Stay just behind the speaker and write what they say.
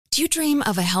Do you dream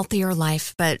of a healthier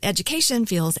life, but education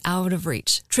feels out of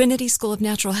reach? Trinity School of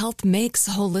Natural Health makes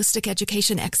holistic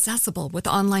education accessible with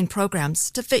online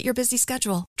programs to fit your busy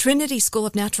schedule. Trinity School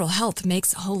of Natural Health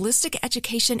makes holistic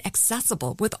education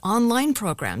accessible with online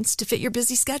programs to fit your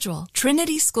busy schedule.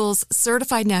 Trinity School's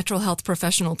Certified Natural Health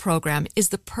Professional Program is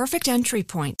the perfect entry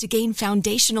point to gain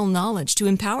foundational knowledge to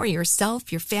empower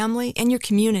yourself, your family, and your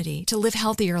community to live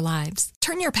healthier lives.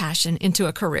 Turn your passion into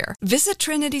a career. Visit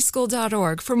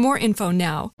trinityschool.org for more info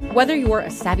now. Whether you're a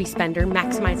savvy spender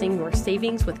maximizing your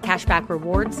savings with cashback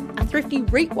rewards, a thrifty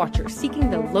rate watcher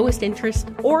seeking the lowest interest,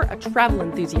 or a travel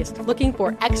enthusiast looking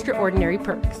for extraordinary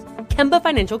perks, Kemba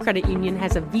Financial Credit Union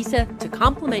has a visa to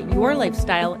complement your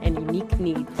lifestyle and unique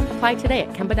needs. Apply today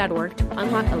at Kemba.org to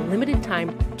unlock a limited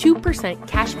time 2%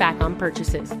 cash back on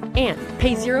purchases and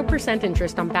pay 0%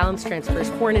 interest on balance transfers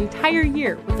for an entire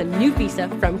year with a new visa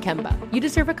from Kemba. You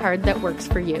deserve a card that works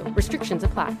for you. Restrictions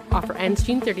apply. Offer ends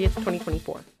June 30th,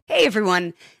 2024. Hey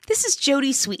everyone, this is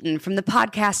Jody Sweeten from the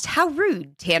podcast How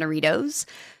Rude, Tanneritos.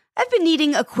 I've been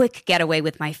needing a quick getaway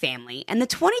with my family, and the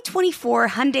 2024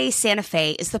 Hyundai Santa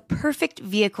Fe is the perfect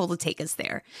vehicle to take us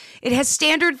there. It has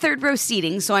standard third-row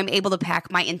seating, so I'm able to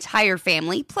pack my entire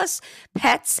family, plus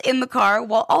pets, in the car,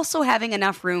 while also having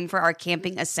enough room for our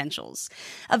camping essentials.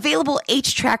 Available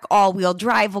H-Track all-wheel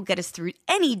drive will get us through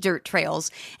any dirt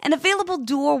trails, and available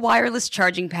dual wireless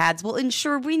charging pads will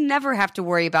ensure we never have to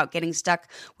worry about getting stuck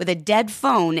with a dead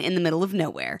phone in the middle of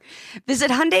nowhere.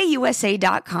 Visit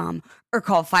HyundaiUSA.com or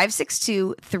call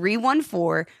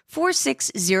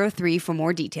 562-314-4603 for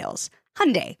more details.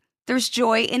 Hyundai, there's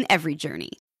joy in every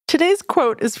journey. Today's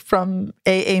quote is from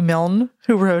A.A. Milne,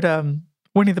 who wrote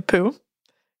Winnie the Pooh.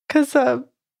 Because,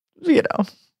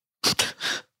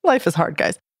 life is hard,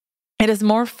 guys. It is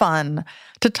more fun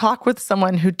to talk with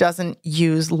someone who doesn't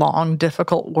use long,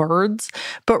 difficult words,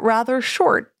 but rather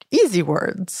short, easy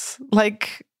words.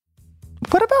 Like,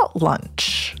 what about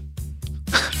lunch?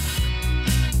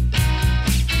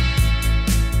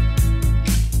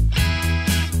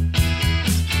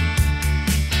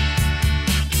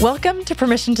 Welcome to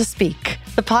Permission to Speak,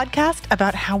 the podcast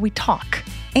about how we talk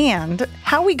and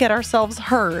how we get ourselves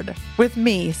heard with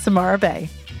me, Samara Bay.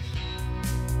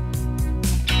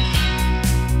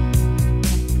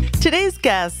 Today's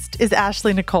guest is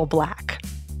Ashley Nicole Black.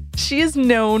 She is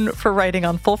known for writing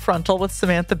on Full Frontal with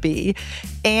Samantha Bee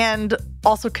and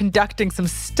also conducting some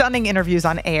stunning interviews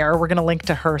on air. We're going to link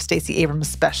to her Stacey Abrams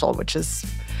special, which is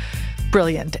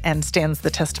brilliant and stands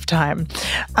the test of time.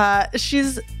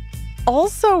 She's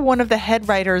also one of the head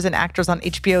writers and actors on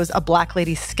HBO's A Black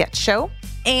Lady sketch show.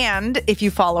 And if you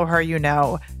follow her, you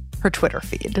know her Twitter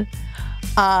feed.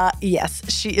 Yes,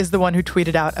 she is the one who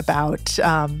tweeted out about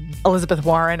Elizabeth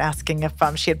Warren asking if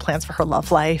she had plans for her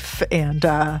love life. And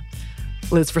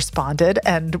Liz responded.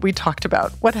 And we talked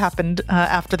about what happened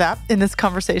after that in this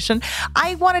conversation.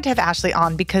 I wanted to have Ashley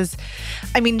on because,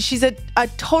 she's a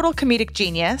total comedic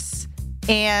genius.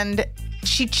 And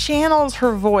she channels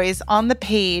her voice on the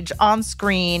page, on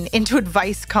screen, into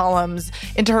advice columns,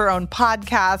 into her own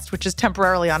podcast, which is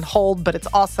temporarily on hold, but it's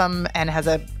awesome and has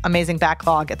an amazing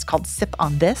backlog. It's called Sip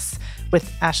on This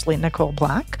with Ashley Nicole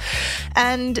Black.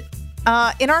 And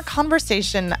in our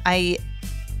conversation, I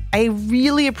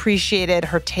really appreciated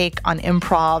her take on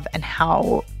improv and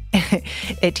how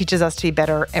it teaches us to be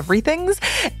better everythings,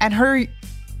 and her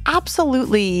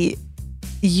absolutely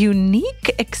unique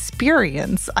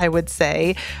experience, I would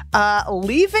say,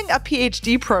 leaving a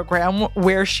PhD program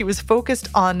where she was focused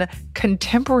on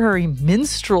contemporary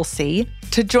minstrelsy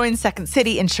to join Second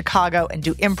City in Chicago and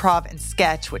do improv and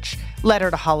sketch, which led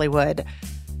her to Hollywood.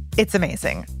 It's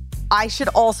amazing. I should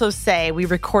also say we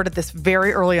recorded this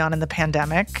very early on in the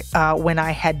pandemic when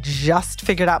I had just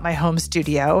figured out my home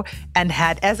studio and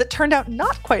had, as it turned out,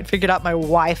 not quite figured out my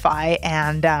Wi-Fi.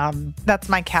 And that's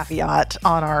my caveat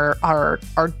on our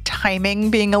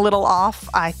timing being a little off.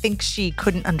 I think she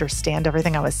couldn't understand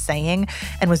everything I was saying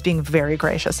and was being very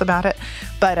gracious about it.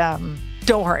 But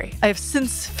don't worry, I have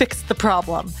since fixed the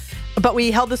problem. But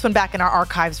we held this one back in our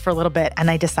archives for a little bit,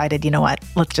 and I decided, you know what,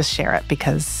 let's just share it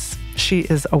because she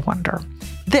is a wonder.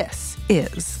 This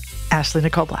is Ashley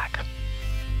Nicole Black.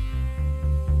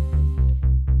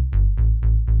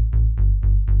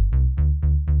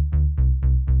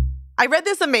 I read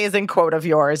this amazing quote of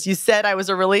yours. You said I was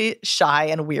a really shy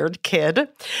and weird kid.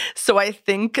 So I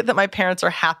think that my parents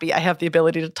are happy I have the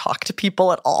ability to talk to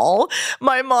people at all.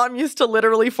 My mom used to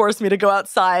literally force me to go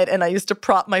outside, and I used to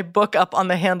prop my book up on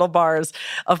the handlebars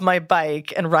of my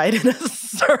bike and ride in a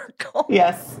circle.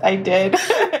 Yes, I did.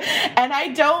 And I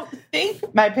don't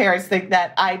think my parents think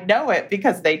that. I know it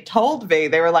because they told me.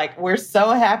 They were like, we're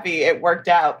so happy it worked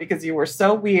out because you were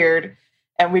so weird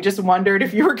and we just wondered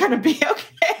if you were going to be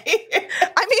okay.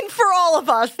 I mean, for all of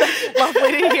us, that's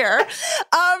lovely to hear.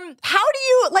 How do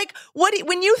you, like,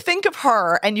 when you think of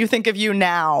her and you think of you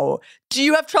now, do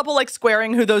you have trouble, like,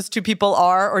 squaring who those two people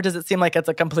are? Or does it seem like it's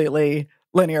a completely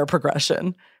linear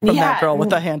progression from that girl with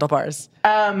the handlebars?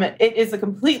 It is a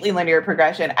completely linear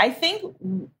progression. I think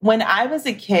when I was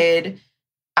a kid,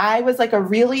 I was like a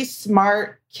really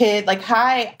smart kid, like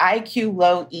high IQ,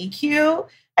 low EQ.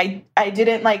 I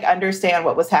didn't like understand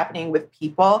what was happening with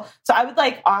people. So I would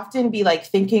like often be like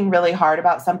thinking really hard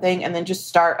about something and then just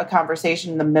start a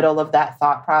conversation in the middle of that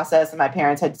thought process. And my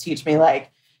parents had to teach me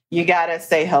like, you got to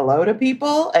say hello to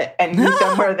people and meet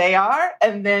them where they are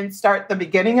and then start the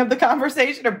beginning of the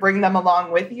conversation or bring them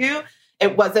along with you.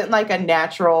 It wasn't like a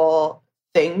natural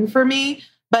thing for me,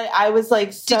 but I was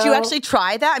like, Did you actually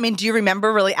try that? I mean, do you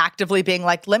remember really actively being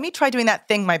like, let me try doing that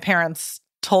thing my parents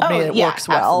told me it works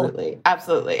well?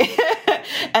 Absolutely.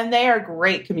 And they are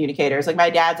great communicators. Like my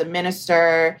dad's a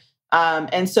minister.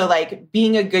 And so like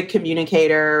being a good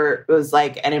communicator was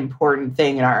like an important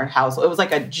thing in our household. It was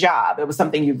like a job. It was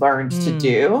something you learned to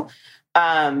do.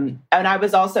 And I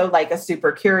was also like a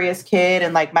super curious kid.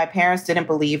 And like my parents didn't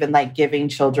believe in like giving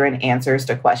children answers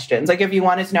to questions. Like if you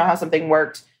wanted to know how something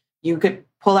worked, you could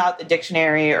pull out the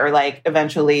dictionary or like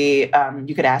eventually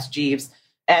you could ask Jeeves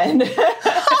and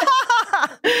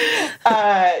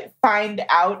find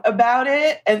out about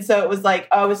it. And so it was like,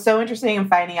 oh, it was so interesting in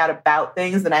finding out about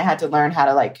things. And I had to learn how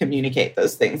to like communicate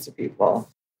those things to people.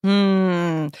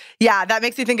 Yeah, that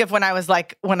makes me think of when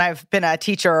I've been a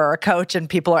teacher or a coach and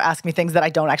people are asking me things that I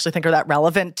don't actually think are that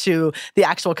relevant to the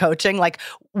actual coaching. Like,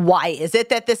 why is it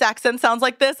that this accent sounds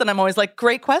like this? And I'm always like,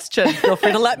 great question. Feel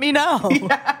free to let me know.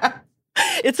 Yeah.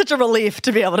 It's such a relief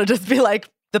to be able to just be like,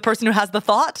 the person who has the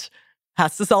thought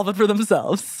has to solve it for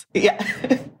themselves. Yeah.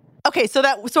 Okay, so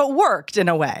it worked in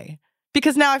a way.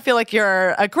 Because now I feel like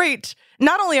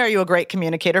not only are you a great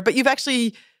communicator, but you've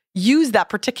actually used that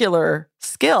particular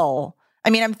skill. I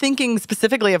mean, I'm thinking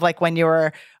specifically of like when you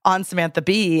were on Samantha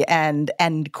Bee and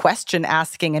question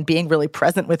asking and being really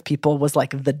present with people was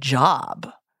like the job.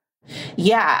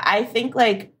 Yeah, I think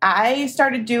like I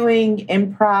started doing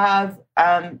improv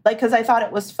like because I thought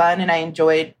it was fun and I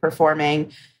enjoyed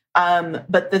performing.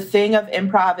 But the thing of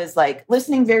improv is like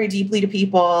listening very deeply to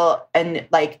people and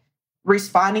like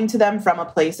responding to them from a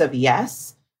place of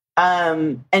yes.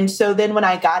 And so then when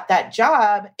I got that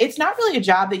job, it's not really a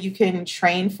job that you can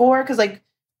train for. Cause like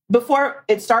before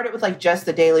it started with like just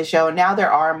the Daily Show. And now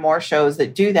there are more shows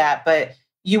that do that, but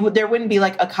there wouldn't be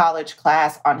like a college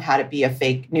class on how to be a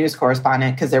fake news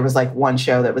correspondent. Cause there was like one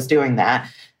show that was doing that.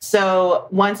 So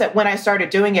when I started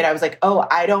doing it, I was like, oh,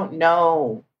 I don't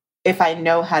know if I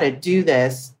know how to do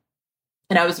this.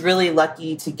 And I was really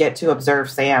lucky to get to observe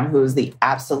Sam, who's the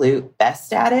absolute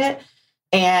best at it.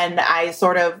 And I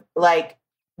sort of like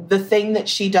the thing that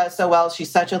she does so well, she's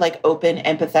such a like open,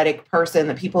 empathetic person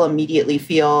that people immediately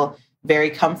feel very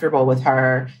comfortable with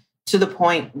her to the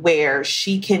point where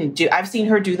I've seen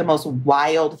her do the most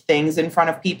wild things in front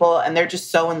of people. And they're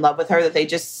just so in love with her that they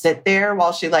just sit there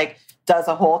while she like does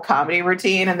a whole comedy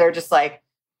routine. And they're just like,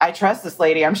 I trust this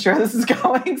lady. I'm sure this is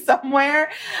going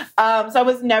somewhere. So I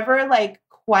was never like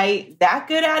quite that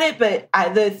good at it, but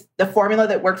the formula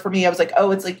that worked for me, I was like,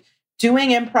 oh, it's like doing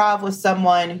improv with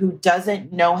someone who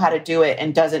doesn't know how to do it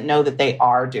and doesn't know that they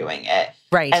are doing it.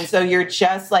 Right. And so you're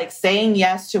just like saying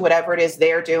yes to whatever it is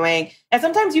they're doing. And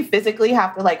sometimes you physically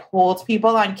have to like hold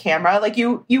people on camera. Like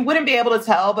you wouldn't be able to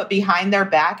tell, but behind their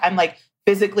back, I'm like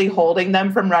physically holding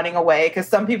them from running away. Cause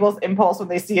some people's impulse when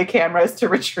they see a camera is to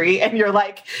retreat. And you're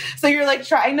like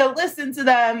trying to listen to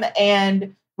them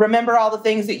and remember all the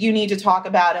things that you need to talk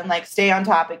about and like stay on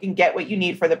topic and get what you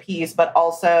need for the piece, but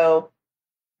also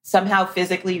somehow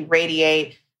physically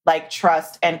radiate like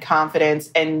trust and confidence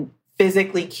and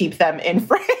physically keep them in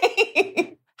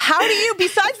frame. How do you,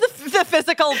 besides the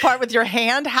physical part with your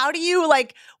hand, how do you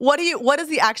like, what is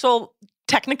the actual,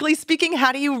 technically speaking,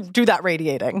 how do you do that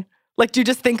radiating? Like, do you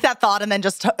just think that thought and then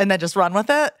just run with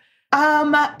it?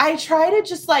 I try to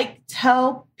just like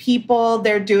tell people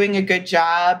they're doing a good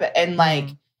job and like,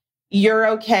 you're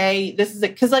okay. This is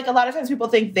it. Cause like a lot of times people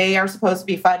think they are supposed to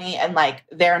be funny and like,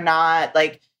 they're not.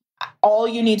 Like all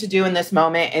you need to do in this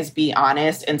moment is be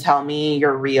honest and tell me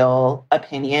your real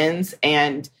opinions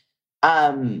and,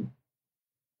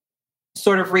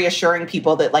 sort of reassuring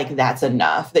people that like, that's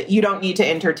enough, that you don't need to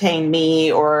entertain me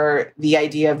or the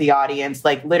idea of the audience.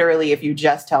 Like literally, if you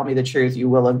just tell me the truth, you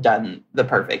will have done the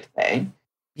perfect thing.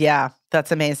 Yeah,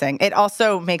 that's amazing. It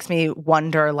also makes me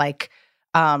wonder, like,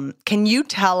 Can you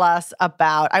tell us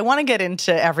about, I want to get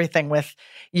into everything with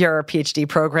your PhD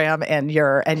program and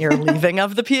your leaving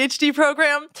of the PhD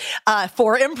program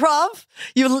for improv.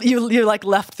 You like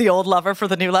left the old lover for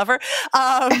the new lover.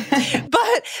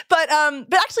 But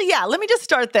actually, yeah, let me just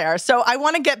start there. So I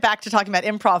want to get back to talking about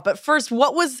improv, but first,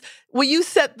 will you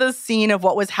set the scene of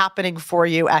what was happening for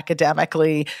you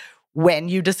academically when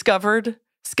you discovered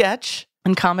sketch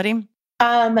and comedy?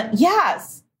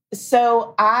 Yes.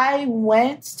 So I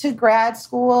went to grad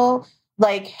school,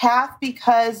 like half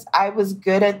because I was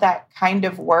good at that kind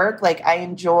of work. Like I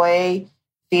enjoy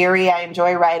theory, I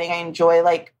enjoy writing, I enjoy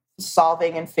like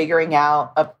solving and figuring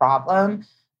out a problem.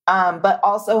 But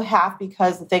also half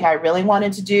because the thing I really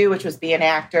wanted to do, which was be an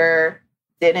actor,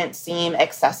 didn't seem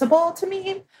accessible to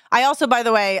me. I also, by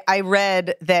the way, I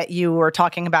read that you were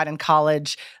talking about in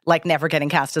college, like never getting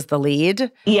cast as the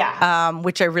lead. Yeah.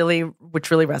 Which really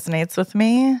resonates with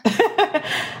me.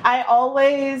 I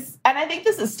always, and I think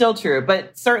this is still true,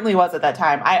 but certainly was at that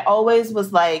time. I always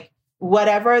was like,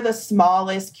 whatever the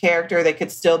smallest character that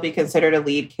could still be considered a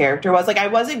lead character was. Like, I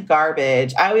wasn't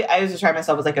garbage. I was describing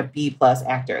myself as like a B+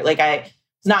 actor. Like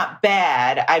it's not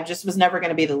bad. I just was never going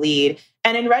to be the lead.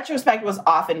 And in retrospect, was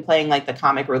often playing like the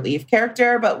comic relief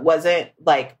character, but wasn't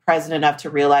like present enough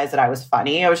to realize that I was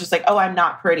funny. I was just like, oh, I'm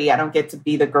not pretty. I don't get to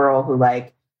be the girl who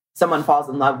like someone falls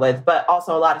in love with. But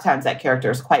also a lot of times that character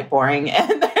is quite boring.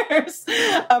 And there's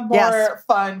a more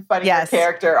fun, funnier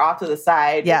character off to the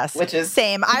side. Yes. Which is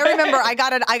same. I remember I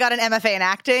got an MFA in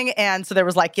acting. And so there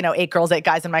was like, 8 girls, 8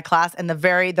 guys in my class. And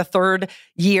the third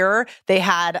year they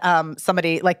had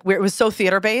somebody like where it was so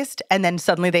theater based. And then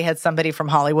suddenly they had somebody from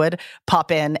Hollywood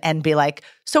pop in and be like,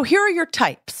 so here are your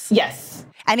types. Yes.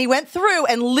 And he went through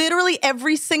and literally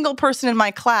every single person in my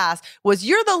class was,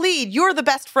 you're the lead, you're the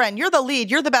best friend, you're the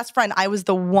lead, you're the best friend. I was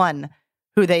the one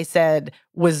who they said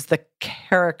was the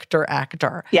character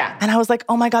actor. Yeah. And I was like,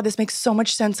 oh my God, this makes so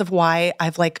much sense of why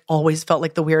I've like always felt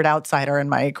like the weird outsider in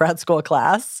my grad school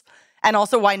class. And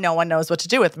also why no one knows what to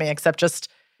do with me except just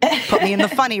put me in the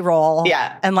funny role.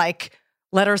 Yeah. And like,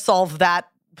 let her solve that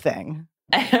thing.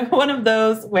 I have one of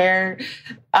those where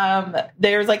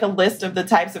there's like a list of the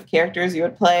types of characters you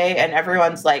would play, and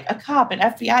everyone's like a cop, an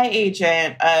FBI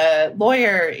agent, a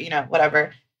lawyer,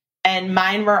 whatever. And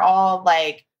mine were all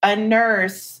like a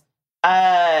nurse,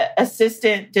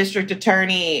 assistant district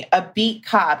attorney, a beat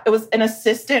cop. It was an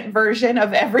assistant version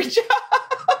of every job.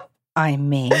 I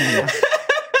mean...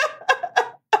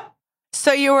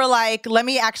 So you were like, let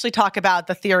me actually talk about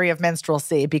the theory of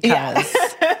minstrelsy because... Yeah.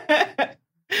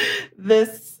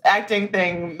 This acting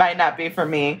thing might not be for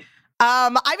me.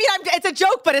 It's a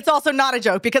joke, but it's also not a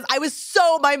joke because I was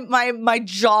so, my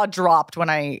jaw dropped when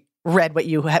I read what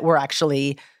you were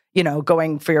actually,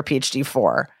 going for your PhD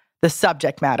for, the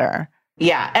subject matter.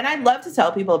 Yeah. And I'd love to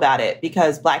tell people about it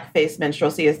because blackface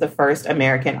minstrelsy is the first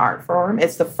American art form.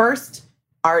 It's the first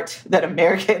art that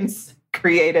Americans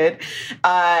created.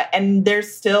 And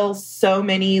there's still so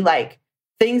many like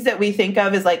things that we think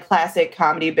of as like classic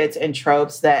comedy bits and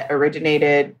tropes that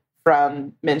originated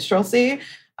from minstrelsy.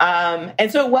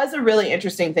 And so it was a really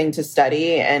interesting thing to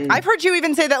study. And I've heard you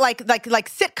even say that like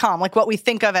sitcom, like what we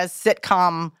think of as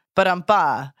sitcom, but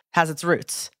has its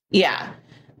roots. Yeah.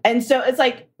 And so it's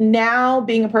like now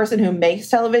being a person who makes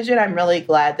television, I'm really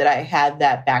glad that I had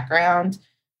that background.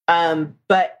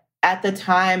 But at the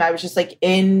time I was just like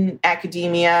in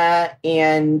academia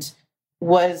and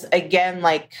was again,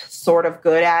 like sort of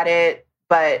good at it,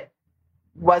 but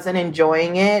wasn't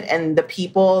enjoying it. And the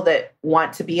people that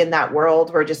want to be in that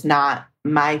world were just not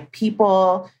my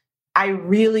people. I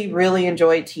really, really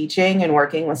enjoyed teaching and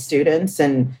working with students.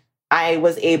 And I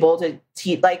was able to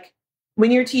teach, like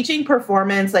when you're teaching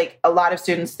performance, like a lot of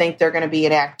students think they're going to be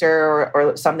an actor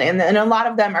or something. And a lot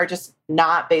of them are just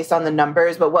not based on the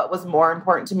numbers. But what was more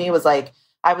important to me was like,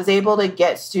 I was able to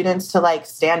get students to like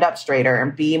stand up straighter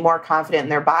and be more confident in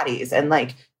their bodies and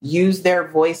like use their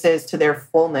voices to their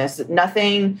fullness.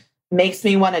 Nothing makes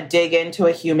me want to dig into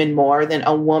a human more than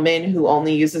a woman who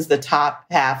only uses the top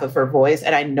half of her voice.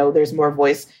 And I know there's more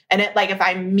voice. And it like, if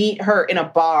I meet her in a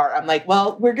bar, I'm like,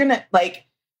 well, we're going to like,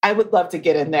 I would love to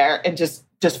get in there and just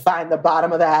find the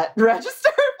bottom of that register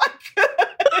if I could.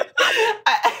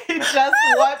 I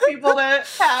just want people to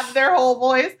have their whole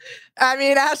voice. I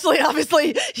mean, Ashley,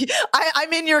 obviously,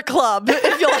 I'm in your club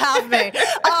if you'll have me.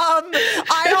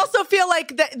 I also feel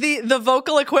like the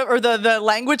vocal equivalent or the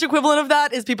language equivalent of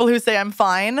that is people who say I'm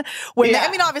fine. I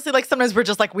mean, obviously, like sometimes we're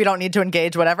just like, we don't need to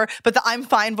engage, whatever. But the I'm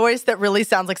fine voice that really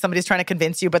sounds like somebody's trying to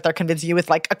convince you, but they're convincing you with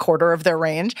like a quarter of their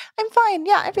range. I'm fine.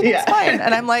 Yeah, everything's fine.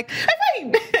 And I'm like,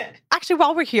 I'm fine. Actually,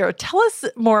 while we're here, tell us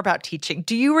more about teaching.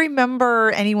 Do you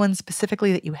remember anyone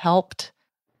specifically that you helped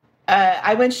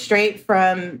I went straight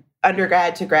from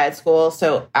undergrad to grad school.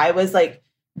 So I was like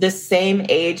the same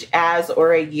age as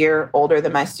or a year older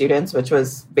than my students, which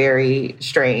was very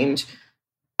strange.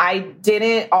 I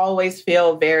didn't always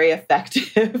feel very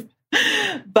effective,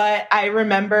 but I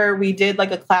remember we did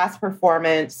like a class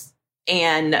performance,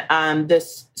 and the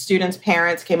students'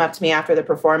 parents came up to me after the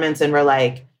performance and were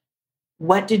like,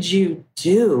 "What did you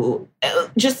do?"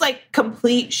 Just like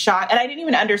complete shock. And I didn't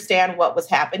even understand what was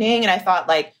happening. And I thought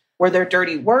like, were there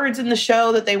dirty words in the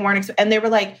show that they weren't? And they were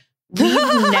like,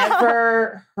 we've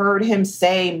never heard him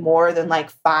say more than like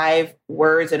 5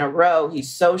 words in a row.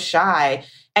 He's so shy.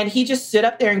 And he just stood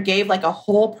up there and gave like a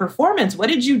whole performance. What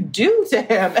did you do to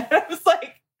him? And I was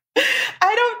like,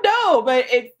 I don't know,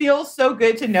 but it feels so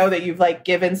good to know that you've like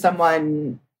given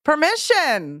someone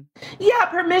permission. Yeah,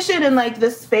 permission and like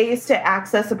the space to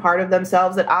access a part of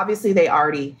themselves that obviously they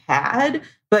already had,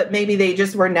 but maybe they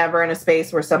just were never in a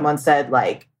space where someone said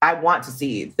like, I want to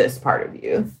see this part of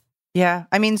you. Yeah.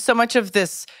 I mean, so much of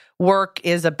this work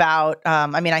is about,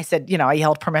 I said, I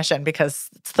yelled permission because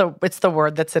it's the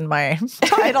word that's in my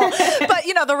title. But,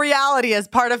 the reality is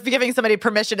part of giving somebody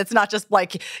permission. It's not just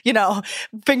like,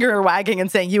 finger wagging and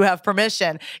saying you have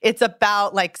permission. It's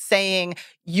about like saying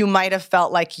you might have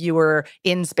felt like you were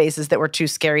in spaces that were too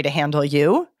scary to handle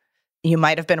you. You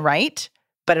might have been right,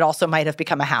 but it also might have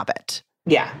become a habit.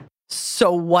 Yeah.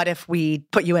 So what if we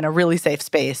put you in a really safe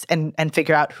space and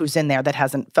figure out who's in there that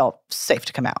hasn't felt safe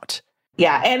to come out?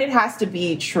 Yeah, and it has to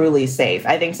be truly safe.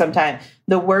 I think sometimes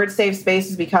the word safe space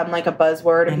has become like a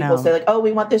buzzword, and people say like, oh,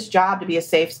 we want this job to be a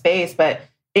safe space, but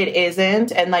it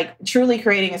isn't. And like truly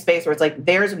creating a space where it's like,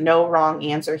 there's no wrong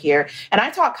answer here. And I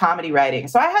taught comedy writing.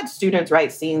 So I had students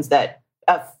write scenes that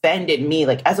offended me,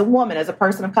 like as a woman, as a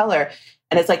person of color.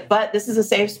 And it's like, but this is a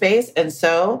safe space. And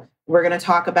so we're going to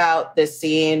talk about this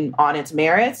scene on its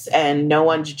merits, and no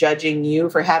one's judging you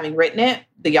for having written it.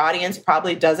 The audience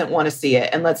probably doesn't want to see it.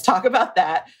 And let's talk about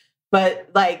that. But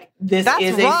like,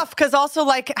 that's rough, because also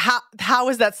like, how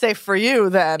is that safe for you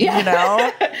then?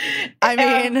 Yeah. I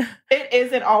mean, it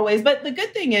isn't always. But the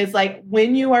good thing is like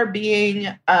when you are being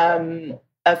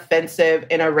offensive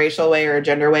in a racial way or a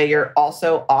gender way, you're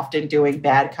also often doing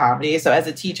bad comedy. So as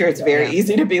a teacher, it's very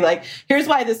easy to be like, here's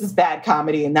why this is bad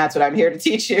comedy, and that's what I'm here to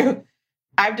teach you.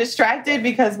 I'm distracted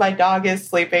because my dog is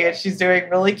sleeping and she's doing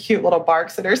really cute little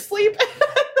barks in her sleep.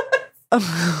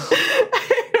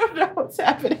 I don't know what's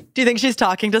happening. Do you think she's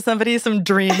talking to somebody, some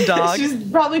dream dog? She's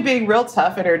probably being real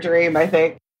tough in her dream, I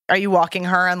think. Are you walking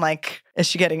her and like, is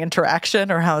she getting interaction,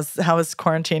 or how is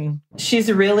quarantine? She's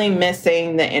really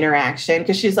missing the interaction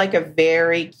because she's like a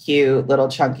very cute little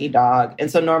chunky dog.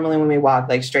 And so normally when we walk,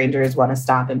 like strangers want to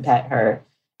stop and pet her.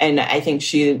 And I think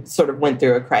she sort of went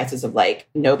through a crisis of like,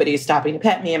 nobody's stopping to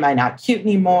pet me. Am I not cute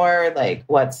anymore? Like,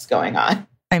 what's going on?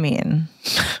 I mean,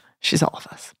 she's all of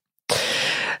us.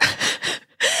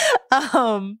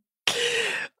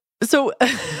 So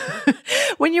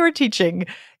when you were teaching,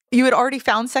 you had already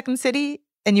found Second City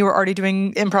and you were already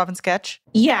doing improv and sketch?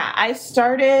 Yeah, I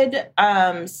started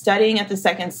studying at the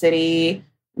Second City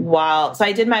so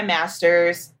I did my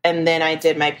master's and then I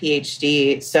did my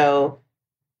PhD. So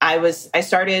I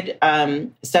started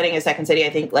studying at Second City, I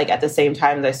think like at the same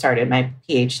time as I started my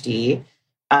PhD.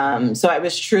 So I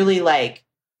was truly like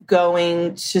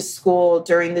going to school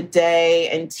during the day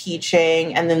and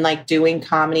teaching, and then like doing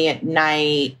comedy at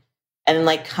night, and then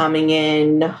like coming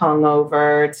in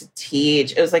hungover to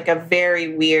teach. It was like a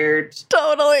very weird.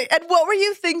 Totally. And what were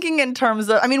you thinking in terms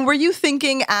of, were you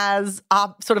thinking as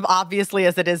sort of obviously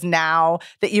as it is now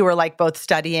that you were like both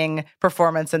studying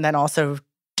performance and then also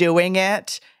doing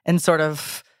it, and sort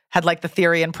of had like the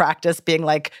theory and practice being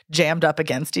like jammed up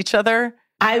against each other?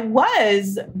 I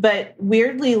was, but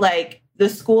weirdly, like the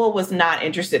school was not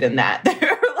interested in that. They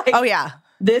were like, oh yeah,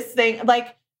 this thing,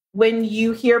 like when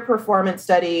you hear performance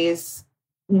studies,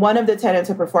 one of the tenets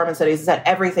of performance studies is that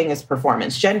everything is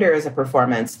performance. Gender is a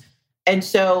performance. And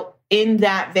so in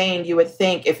that vein, you would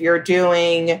think if you're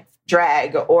doing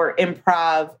drag or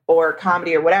improv or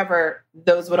comedy or whatever,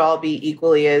 those would all be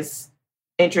equally as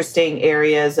interesting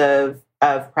areas of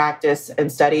practice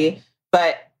and study.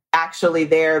 But actually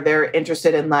they're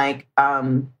interested in like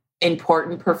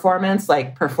important performance,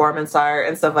 like performance art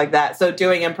and stuff like that. So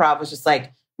doing improv was just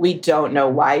like, we don't know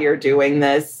why you're doing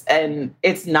this, and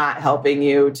it's not helping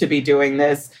you to be doing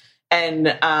this.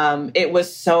 And it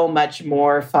was so much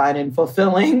more fun and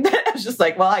fulfilling that I was just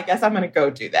like, well, I guess I'm going to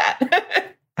go do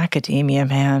that. Academia,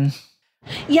 man.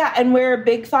 Yeah, and where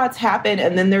big thoughts happen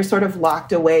and then they're sort of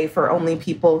locked away for only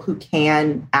people who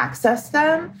can access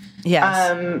them.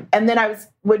 Yes. And then I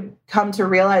would come to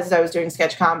realize as I was doing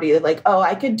sketch comedy that like, oh,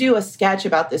 I could do a sketch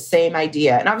about the same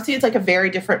idea. And obviously it's like a very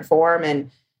different form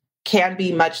and can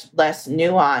be much less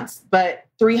nuanced, but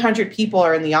 300 people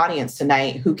are in the audience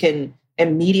tonight who can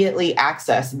immediately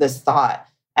access this thought,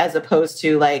 as opposed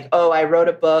to like, oh, I wrote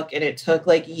a book and it took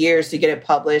like years to get it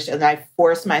published and I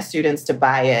forced my students to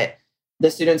buy it. The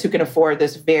students who can afford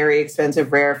this very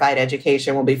expensive, rarefied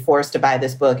education will be forced to buy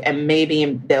this book, and maybe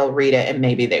they'll read it and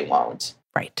maybe they won't.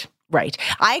 Right.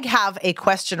 I have a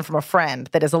question from a friend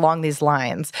that is along these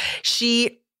lines.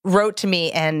 She wrote to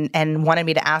me and wanted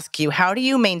me to ask you, how do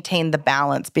you maintain the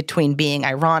balance between being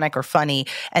ironic or funny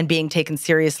and being taken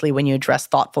seriously when you address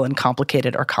thoughtful and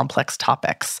complicated or complex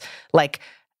topics? Like,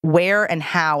 where and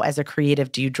how, as a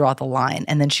creative, do you draw the line?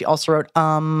 And then she also wrote,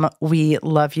 we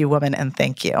love you, woman, and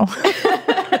thank you.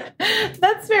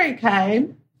 That's very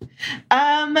kind.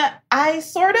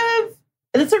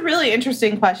 It's a really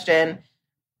interesting question.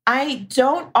 I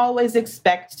don't always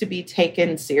expect to be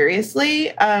taken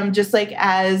seriously. Just like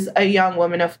as a young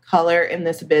woman of color in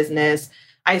this business,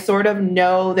 I sort of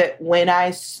know that when I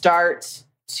start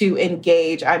to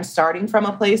engage, I'm starting from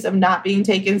a place of not being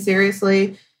taken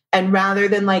seriously. And rather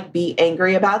than like be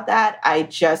angry about that, I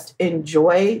just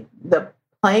enjoy the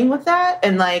playing with that.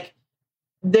 And like,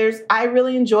 I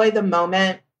really enjoy the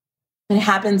moment. It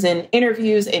happens in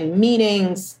interviews, in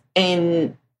meetings,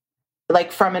 in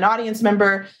like from an audience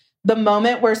member. The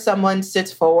moment where someone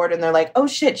sits forward and they're like, oh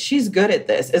shit, she's good at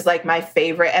this is like my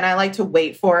favorite. And I like to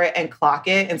wait for it and clock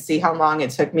it and see how long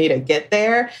it took me to get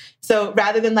there. So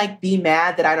rather than like be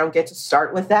mad that I don't get to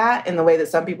start with that in the way that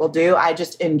some people do, I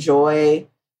just enjoy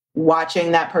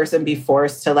watching that person be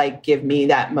forced to like give me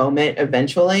that moment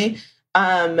eventually.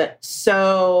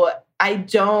 So I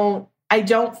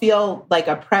don't feel like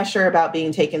a pressure about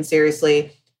being taken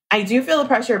seriously. I do feel a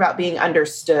pressure about being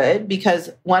understood, because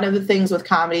one of the things with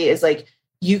comedy is like,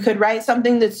 you could write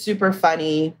something that's super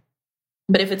funny,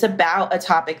 but if it's about a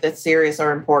topic that's serious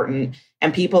or important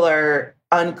and people are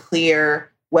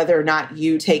unclear whether or not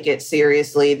you take it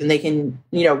seriously, then they can,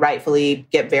 rightfully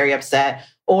get very upset,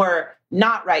 or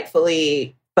not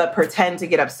rightfully, but pretend to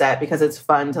get upset because it's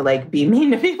fun to like be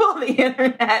mean to people on the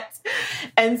internet.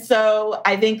 And so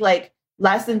I think like,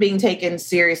 less than being taken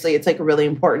seriously, it's like really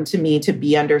important to me to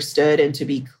be understood and to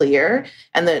be clear.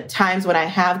 And the times when I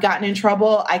have gotten in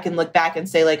trouble, I can look back and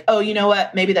say like, oh, you know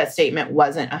what? Maybe that statement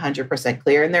wasn't 100%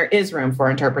 clear. And there is room for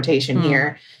interpretation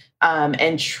here,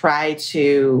 and try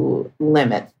to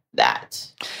limit that.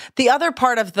 The other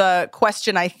part of the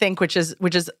question, I think, which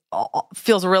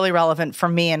feels really relevant for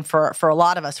me and for a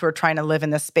lot of us who are trying to live in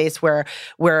this space where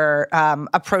we're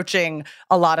approaching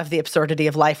a lot of the absurdity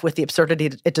of life with the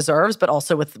absurdity it deserves, but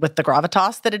also with the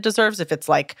gravitas that it deserves. If it's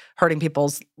like hurting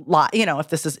people's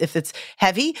if it's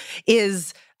heavy,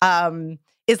 is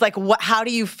like how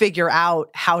do you figure out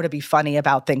how to be funny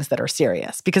about things that are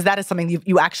serious? Because that is something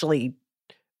you actually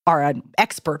are an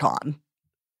expert on.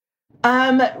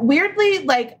 Weirdly,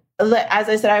 like, as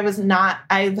I said,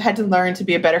 I've had to learn to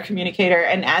be a better communicator.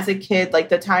 And as a kid, like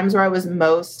the times where I was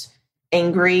most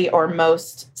angry or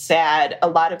most sad, a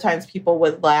lot of times people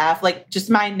would laugh. Like just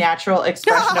my natural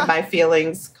expression of my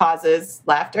feelings causes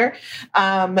laughter.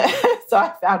 So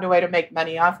I found a way to make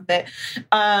money off of it.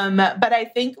 But I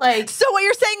think like... So what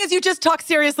you're saying is you just talk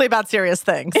seriously about serious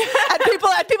things and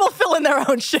people fill in their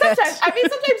own shit.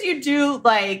 Sometimes you do,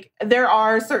 like, there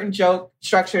are certain joke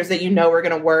structures that are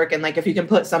going to work. And like, if you can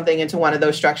put something into one of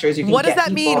those structures, you can What does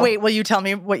that mean? Wait, will you tell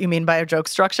me what you mean by a joke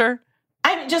structure?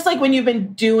 I mean, just like when you've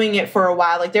been doing it for a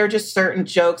while, like there are just certain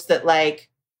jokes that like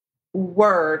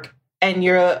work and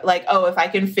you're like, oh, if I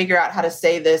can figure out how to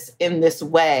say this in this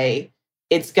way,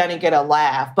 it's going to get a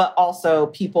laugh, but also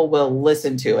people will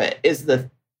listen to it is the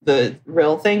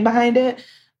real thing behind it.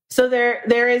 So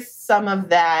there is some of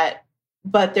that,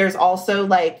 but there's also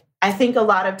like, I think a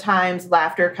lot of times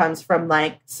laughter comes from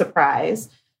like surprise.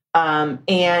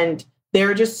 And there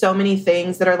are just so many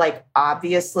things that are like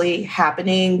obviously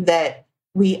happening that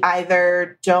we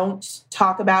either don't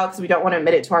talk about because we don't want to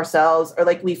admit it to ourselves, or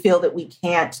like we feel that we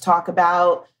can't talk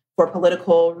about for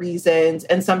political reasons.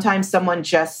 And sometimes someone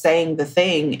just saying the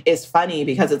thing is funny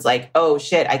because it's like, oh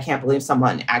shit, I can't believe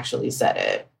someone actually said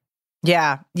it.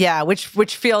 Yeah,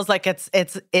 which feels like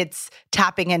it's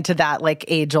tapping into that like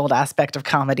age-old aspect of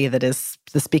comedy that is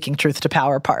the speaking truth to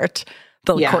power part,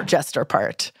 the court jester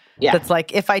part. Yeah. That's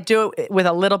like, if I do it with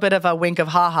a little bit of a wink of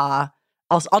haha,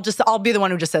 I'll be the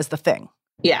one who just says the thing.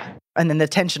 Yeah. And then the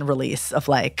tension release of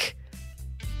like,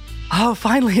 oh,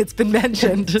 finally it's been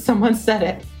mentioned. Someone said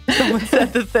it. Someone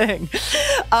said the thing.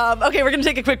 Okay, we're going to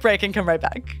take a quick break and come right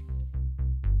back.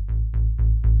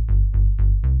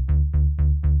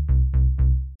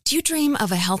 Do you dream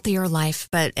of a healthier life,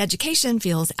 but education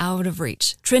feels out of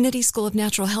reach? Trinity School of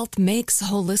Natural Health makes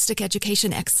holistic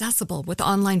education accessible with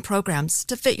online programs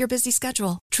to fit your busy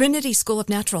schedule. Trinity School of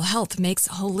Natural Health makes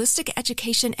holistic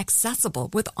education accessible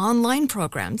with online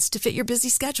programs to fit your busy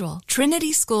schedule.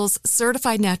 Trinity School's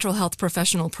Certified Natural Health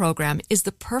Professional Program is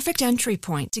the perfect entry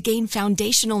point to gain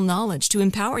foundational knowledge to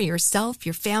empower yourself,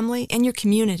 your family, and your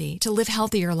community to live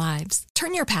healthier lives.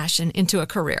 Turn your passion into a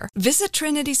career. Visit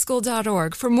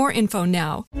trinityschool.org for more info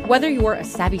now. Whether you're a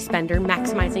savvy spender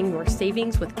maximizing your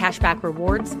savings with cashback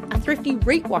rewards, a thrifty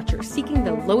rate watcher seeking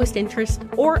the lowest interest,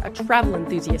 or a travel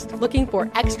enthusiast looking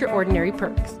for extraordinary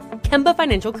perks, Kemba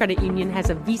Financial Credit Union has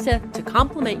a visa to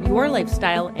complement your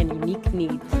lifestyle and unique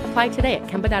needs. Apply today at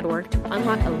Kemba.org to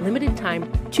unlock a limited time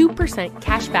 2%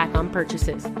 cash back on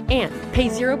purchases and pay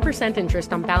 0%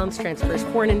 interest on balance transfers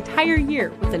for an entire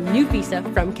year with a new visa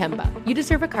from Kemba. You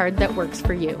deserve a card that works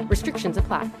for you. Restrictions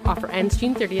apply. Offer ends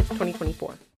June 30th,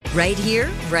 2024. Right here,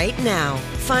 right now.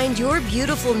 Find your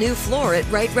beautiful new floor at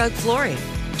Right Rug Flooring.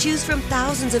 Choose from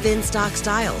thousands of in-stock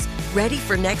styles, ready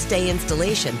for next day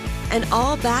installation, and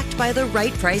all backed by the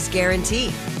right price guarantee.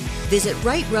 Visit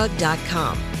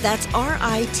rightrug.com. That's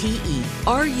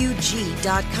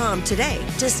RITERUG.com today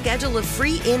to schedule a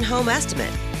free in-home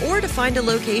estimate or to find a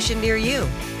location near you.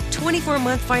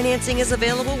 24-month financing is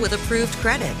available with approved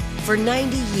credit. For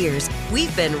 90 years,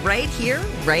 we've been right here,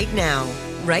 right now.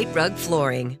 Right Rug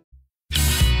Flooring.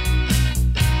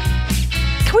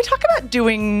 Can we talk about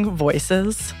doing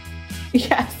voices?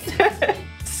 Yes.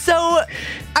 So,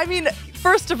 I mean,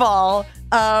 first of all,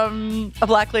 a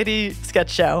Black Lady sketch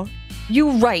show.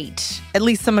 You write at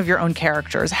least some of your own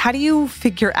characters. How do you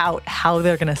figure out how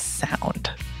they're going to sound?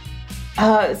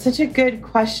 Such a good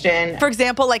question. For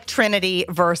example, like Trinity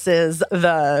versus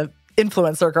the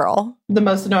influencer girl. The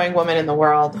most annoying woman in the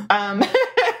world.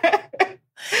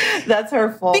 That's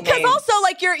her full name. Because also,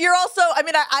 like, you're also, I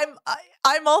mean,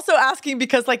 I'm also asking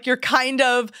because, like, you're kind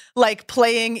of, like,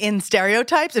 playing in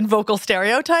stereotypes and vocal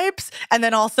stereotypes. And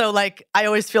then also, like, I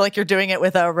always feel like you're doing it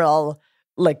with a real,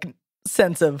 like,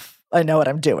 sense of, I know what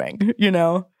I'm doing, you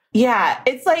know? Yeah.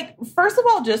 It's, like, first of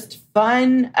all, just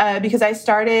fun because I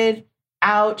started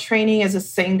out training as a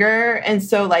singer. And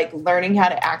so, like, learning how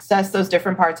to access those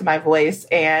different parts of my voice.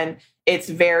 And it's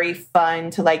very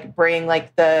fun to, like, bring,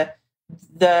 like, the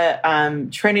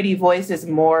Trinity voice is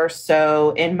more so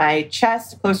in my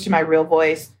chest, close to my real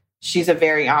voice. She's a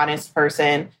very honest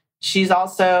person. She's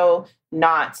also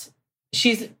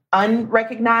she's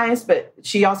unrecognized, but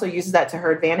she also uses that to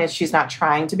her advantage. She's not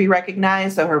trying to be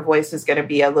recognized. So her voice is going to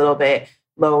be a little bit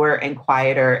lower and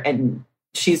quieter, and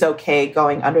she's okay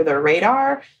going under the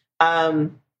radar.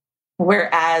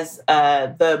 Whereas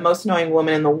the most annoying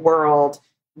woman in the world,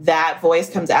 that voice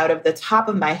comes out of the top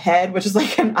of my head, which is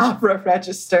like an opera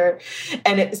register.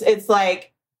 And it's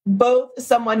like both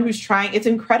someone who's trying, it's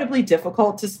incredibly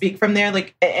difficult to speak from there.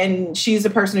 Like, and she's a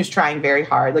person who's trying very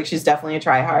hard. Like, she's definitely a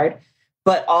try hard,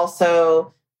 but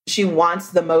also she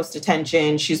wants the most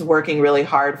attention. She's working really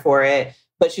hard for it,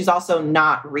 but she's also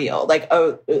not real. Like,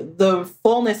 the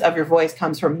fullness of your voice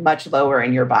comes from much lower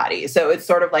in your body. So it's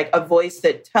sort of like a voice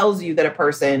that tells you that a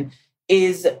person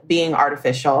is being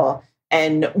artificial.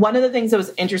 And one of the things that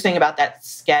was interesting about that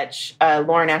sketch,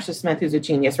 Lauren Ashley Smith, who's a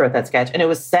genius, wrote that sketch, and it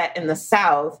was set in the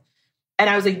South. And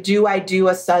I was like, do I do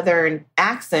a Southern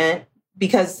accent?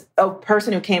 Because a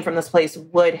person who came from this place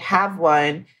would have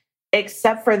one,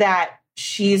 except for that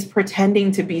she's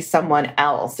pretending to be someone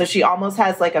else. So she almost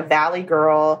has like a Valley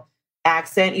Girl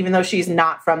accent, even though she's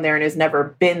not from there and has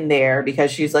never been there,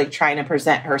 because she's like trying to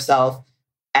present herself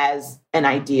as an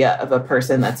idea of a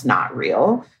person that's not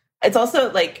real. It's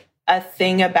also like a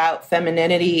thing about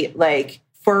femininity, like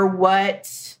for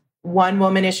what one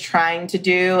woman is trying to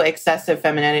do, excessive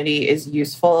femininity is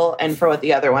useful. And for what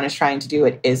the other one is trying to do,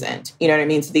 it isn't. You know what I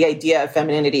mean? So the idea of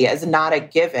femininity is not a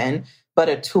given, but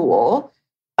a tool.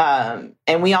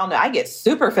 And we all know I get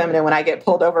super feminine when I get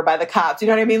pulled over by the cops. You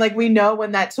know what I mean? Like, we know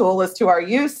when that tool is to our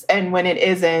use and when it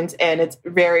isn't. And it's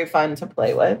very fun to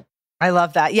play with. I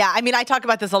love that. Yeah. I mean, I talk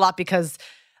about this a lot because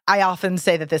I often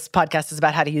say that this podcast is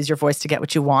about how to use your voice to get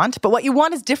what you want, but what you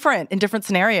want is different in different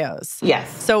scenarios. Yes.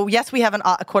 So yes, we have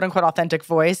a quote unquote authentic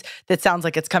voice that sounds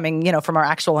like it's coming, you know, from our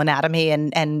actual anatomy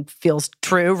and feels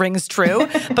true, rings true,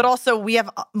 but also we have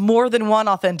more than one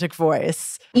authentic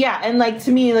voice. Yeah. And like,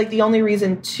 to me, like the only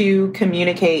reason to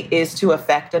communicate is to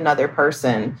affect another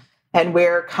person. And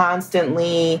we're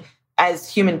constantly,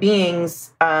 as human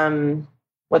beings,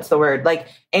 what's the word? Like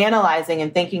analyzing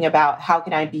and thinking about how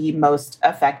can I be most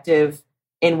effective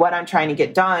in what I'm trying to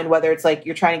get done, whether it's like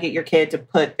you're trying to get your kid to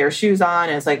put their shoes on,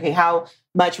 and it's like, hey, how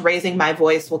much raising my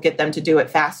voice will get them to do it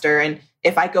faster. And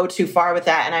if I go too far with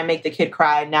that and I make the kid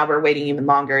cry, now we're waiting even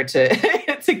longer to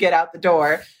to get out the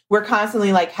door. We're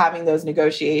constantly like having those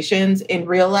negotiations in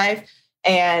real life.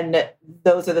 And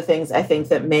those are the things I think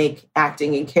that make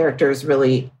acting and characters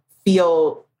really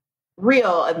feel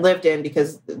real and lived in,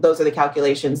 because those are the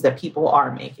calculations that people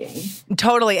are making.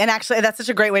 Totally. And actually, that's such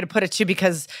a great way to put it too,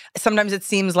 because sometimes it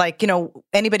seems like,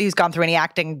 anybody who's gone through any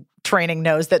acting training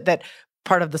knows that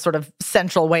part of the sort of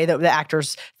central way that the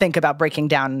actors think about breaking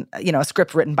down, a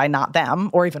script written by not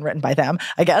them, or even written by them,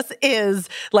 I guess, is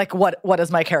like, what does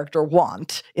my character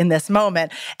want in this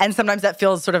moment? And sometimes that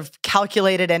feels sort of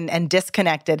calculated and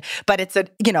disconnected. But it's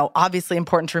obviously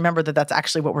important to remember that that's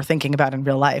actually what we're thinking about in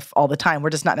real life all the time. We're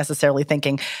just not necessarily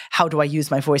thinking, how do I use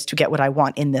my voice to get what I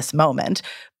want in this moment?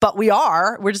 But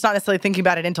we're just not necessarily thinking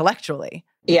about it intellectually.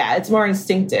 Yeah, it's more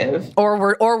instinctive. Or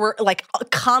we're like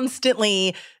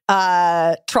constantly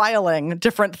trialing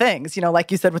different things, like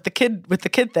you said with the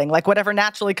kid thing, like whatever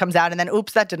naturally comes out, and then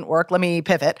oops, that didn't work. Let me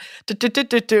pivot. I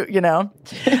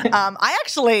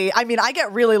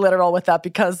get really literal with that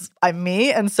because I'm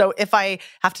me, and so if I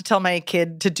have to tell my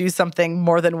kid to do something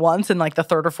more than once, and like the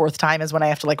third or fourth time is when I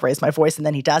have to like raise my voice, and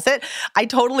then he does it,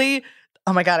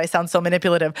 oh my God, I sound so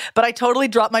manipulative, but I totally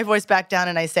drop my voice back down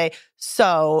and I say,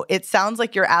 so it sounds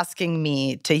like you're asking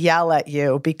me to yell at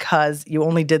you because you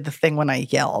only did the thing when I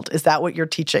yelled. Is that what you're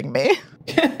teaching me?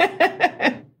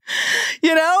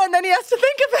 And then he has to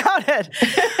think about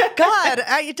it. God,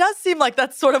 it does seem like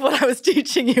that's sort of what I was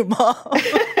teaching you, Mom.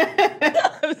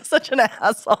 I'm such an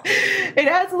asshole. It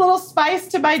adds a little spice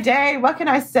to my day. What can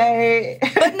I say?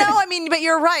 But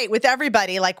you're right. With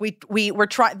everybody, like we're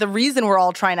trying. The reason we're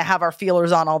all trying to have our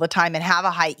feelers on all the time and have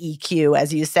a high EQ,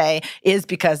 as you say, is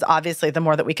because obviously the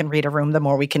more that we can read a room, the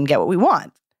more we can get what we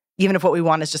want. Even if what we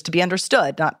want is just to be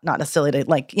understood, not necessarily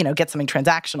to get something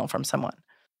transactional from someone.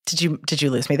 Did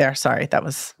you lose me there? Sorry, that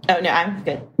was... Oh, no, I'm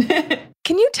good.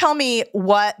 Can you tell me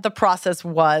what the process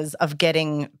was of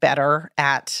getting better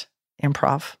at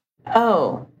improv?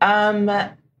 Oh,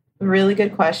 really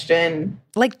good question.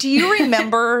 Like, do you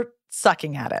remember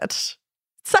sucking at it?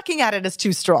 Sucking at it is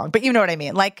too strong, but you know what I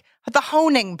mean. Like, the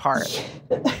honing part.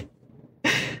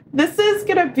 This is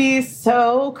going to be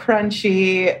so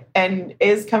crunchy and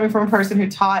is coming from a person who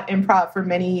taught improv for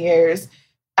many years.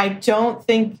 I don't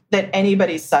think that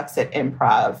anybody sucks at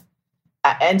improv.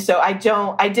 And so I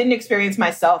didn't experience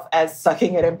myself as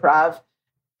sucking at improv.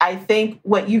 I think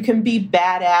what you can be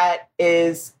bad at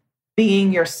is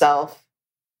being yourself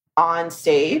on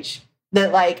stage.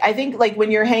 That I think when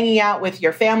you're hanging out with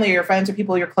your family or your friends or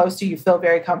people you're close to, you feel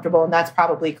very comfortable, and that's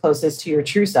probably closest to your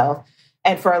true self.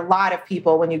 And for a lot of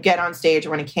people, when you get on stage or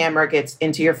when a camera gets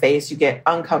into your face, you get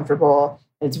uncomfortable.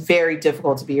 And it's very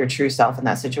difficult to be your true self in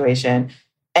that situation.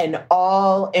 And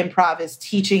all improv is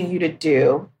teaching you to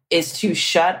do is to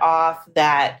shut off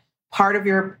that part of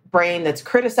your brain that's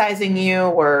criticizing you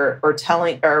or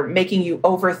telling or making you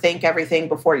overthink everything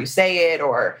before you say it,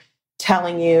 or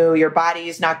telling you your body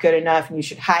is not good enough and you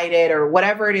should hide it, or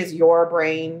whatever it is your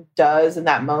brain does in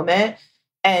that moment.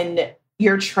 And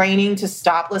you're training to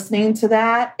stop listening to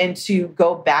that and to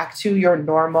go back to your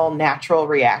normal, natural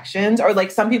reactions. Or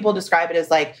some people describe it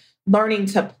as learning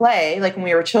to play. Like when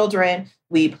we were children,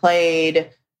 we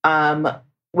played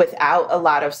without a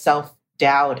lot of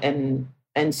self-doubt and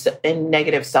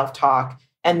negative self-talk.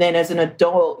 And then as an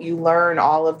adult, you learn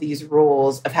all of these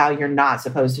rules of how you're not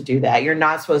supposed to do that. You're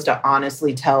not supposed to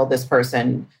honestly tell this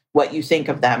person what you think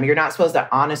of them. You're not supposed to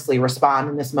honestly respond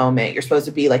in this moment. You're supposed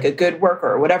to be like a good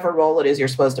worker, whatever role it is you're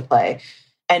supposed to play.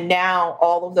 And now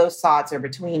all of those thoughts are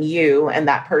between you and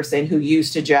that person who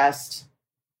used to just...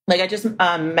 I just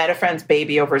met a friend's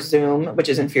baby over Zoom, which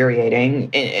is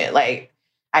infuriating.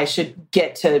 I should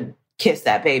get to kiss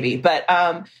that baby. But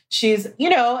she's,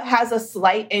 has a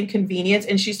slight inconvenience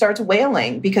and she starts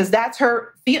wailing because that's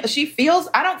her, she feels,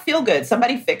 I don't feel good.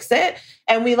 Somebody fix it.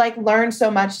 And we learn so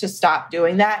much to stop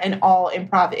doing that. And all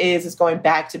improv is going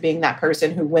back to being that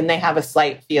person who, when they have a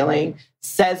slight feeling,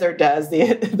 says or does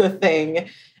the thing.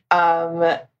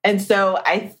 And so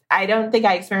I don't think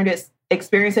I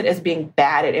experience it as being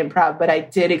bad at improv, but I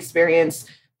did experience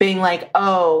being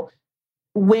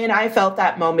when I felt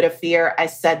that moment of fear, I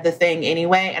said the thing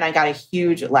anyway, and I got a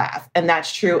huge laugh. And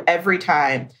that's true every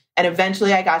time. And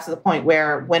eventually I got to the point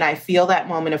where when I feel that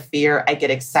moment of fear, I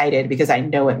get excited because I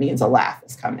know it means a laugh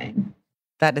is coming.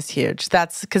 That is huge.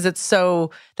 That's because that's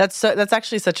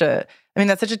actually such a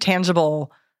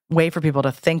tangible way for people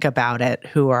to think about it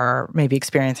who are maybe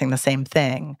experiencing the same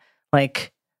thing.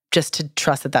 Like, just to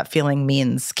trust that that feeling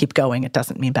means keep going. It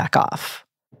doesn't mean back off.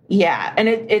 Yeah. And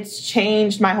it's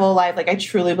changed my whole life. Like, I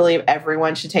truly believe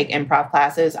everyone should take improv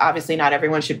classes. Obviously, not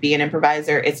everyone should be an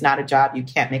improviser. It's not a job. You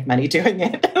can't make money doing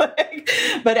it.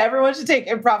 But everyone should take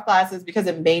improv classes because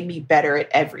it made me better at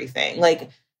everything. Like,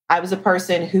 I was a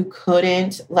person who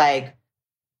couldn't like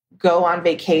go on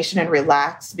vacation and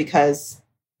relax because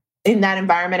in that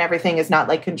environment, everything is not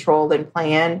like controlled and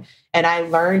planned. And I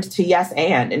learned to yes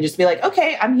and just be like,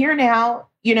 okay, I'm here now,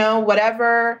 you know,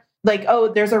 whatever. Like, oh,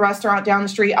 there's a restaurant down the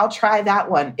street. I'll try that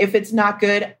one. If it's not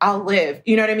good, I'll live.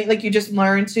 You know what I mean? Like, you just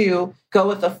learn to go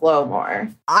with the flow more.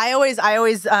 I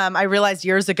realized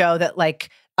years ago that like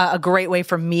a great way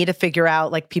for me to figure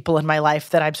out like people in my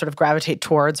life that I sort of gravitate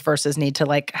towards versus need to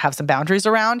like have some boundaries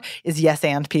around is yes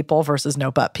and people versus no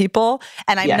but people.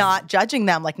 And I'm not judging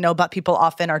them. Like, no but people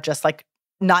often are just like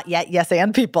not yet yes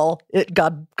and people,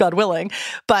 God willing.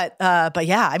 But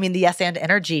yeah, I mean, the yes and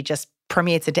energy just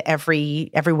permeates into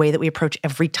every way that we approach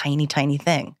every tiny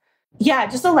thing. Yeah, it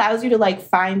just allows you to like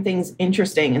find things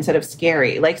interesting instead of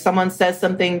scary. Like, someone says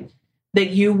something that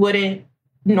you wouldn't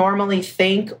normally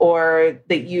think or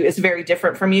that is very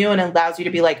different from you, and it allows you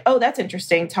to be like, oh, that's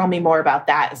interesting. Tell me more about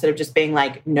that, instead of just being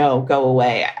like, no, go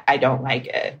away. I don't like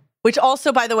it. Which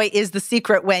also, by the way, is the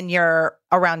secret when you're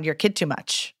around your kid too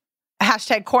much.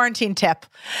 Hashtag quarantine tip,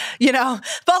 you know,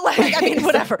 but like, I mean,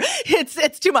 whatever.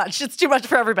 It's too much. It's too much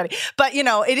for everybody. But, you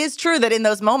know, it is true that in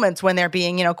those moments when they're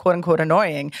being, you know, quote unquote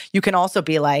annoying, you can also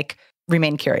be like,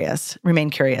 remain curious.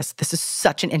 This is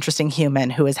such an interesting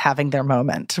human who is having their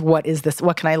moment. What is this?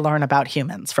 What can I learn about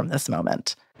humans from this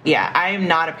moment? Yeah, I am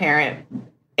not a parent.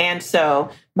 And so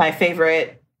my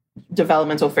favorite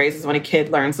developmental phrase is when a kid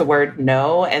learns the word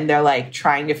no and they're like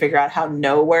trying to figure out how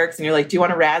no works. And you're like, do you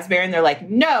want a raspberry? And they're like,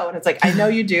 no. And it's like, I know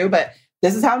you do, but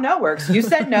this is how no works. You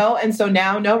said no. And so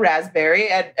now no raspberry.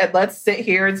 And let's sit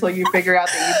here until you figure out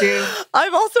that you do.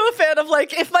 I'm also a fan of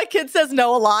like, if my kid says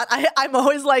no a lot, I'm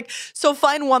always like, so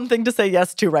find one thing to say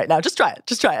yes to right now. Just try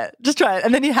it.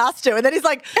 And then he has to. And then he's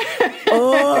like,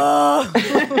 oh.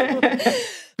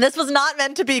 This was not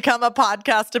meant to become a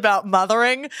podcast about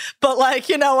mothering, but like,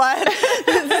 you know what?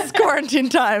 This is quarantine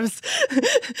times.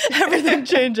 Everything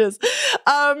changes.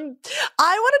 I want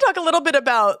to talk a little bit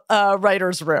about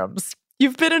writers' rooms.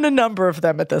 You've been in a number of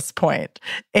them at this point,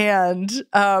 and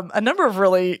a number of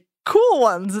really cool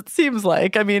ones, it seems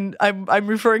like. I mean, I'm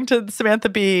referring to Samantha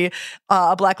Bee,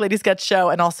 a Black Lady sketch show,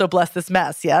 and also Bless This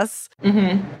Mess, yes?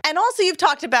 Mm-hmm. And also you've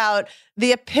talked about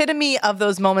the epitome of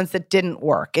those moments that didn't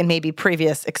work in maybe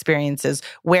previous experiences,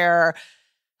 where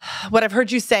what I've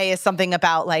heard you say is something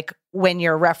about like when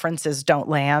your references don't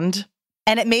land.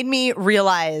 And it made me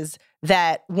realize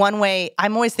that one way,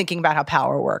 I'm always thinking about how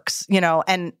power works, you know,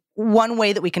 and one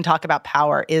way that we can talk about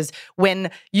power is when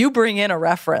you bring in a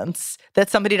reference that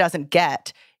somebody doesn't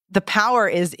get, the power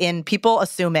is in people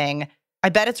assuming, I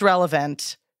bet it's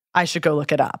relevant, I should go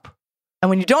look it up. And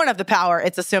when you don't have the power,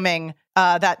 it's assuming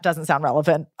that doesn't sound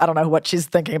relevant. I don't know what she's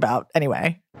thinking about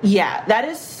anyway. Yeah, that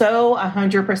is so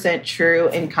 100% true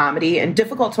in comedy and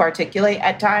difficult to articulate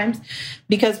at times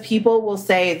because people will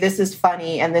say this is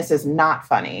funny and this is not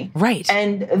funny. Right.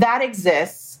 And that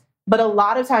exists. But a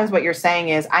lot of times what you're saying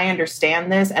is, I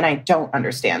understand this and I don't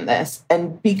understand this.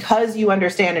 And because you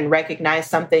understand and recognize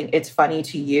something, it's funny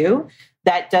to you.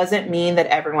 That doesn't mean that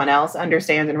everyone else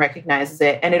understands and recognizes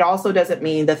it. And it also doesn't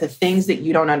mean that the things that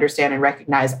you don't understand and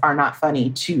recognize are not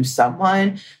funny to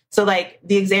someone. So like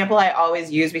the example I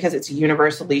always use, because it's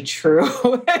universally true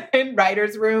in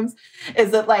writers' rooms, is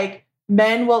that like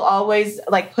men will always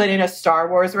like put in a Star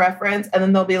Wars reference and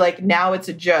then they'll be like, now it's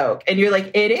a joke. And you're like,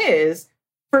 it is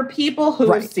for people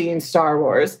who have seen Star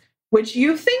Wars, which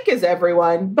you think is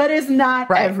everyone, but is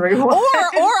not everyone. Or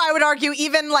I would argue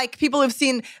even like people who've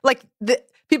seen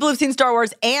Star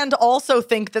Wars and also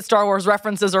think that Star Wars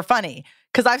references are funny.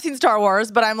 Because I've seen Star Wars,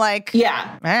 but I'm like,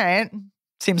 yeah, all right,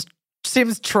 seems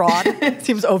trod,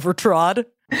 seems overtrod.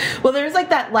 Well, there's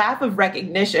like that laugh of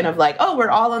recognition of like, oh, we're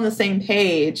all on the same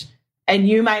page. And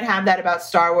you might have that about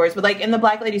Star Wars, but like in the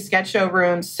Black Lady sketch show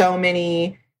room, so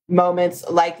many moments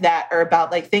like that are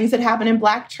about like things that happen in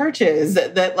Black churches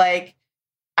that like,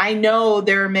 I know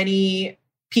there are many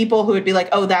people who would be like,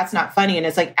 oh, that's not funny. And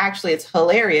it's like, actually, it's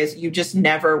hilarious. You just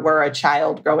never were a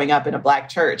child growing up in a Black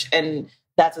church. And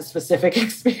that's a specific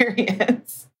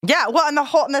experience. Yeah. Well, and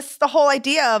the whole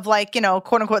idea of like, you know,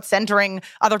 quote unquote, centering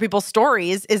other people's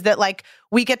stories is that like,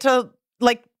 we get to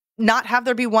like not have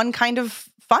there be one kind of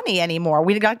funny anymore.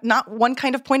 We got not one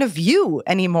kind of point of view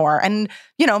anymore. And,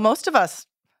 you know, most of us,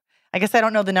 I guess I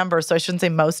don't know the numbers, so I shouldn't say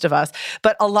most of us,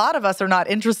 but a lot of us are not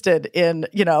interested in,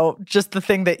 just the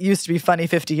thing that used to be funny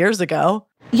 50 years ago.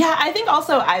 Yeah, I think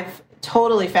also I've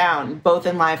totally found, both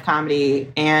in live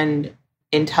comedy and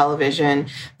in television,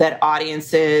 that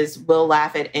audiences will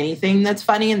laugh at anything that's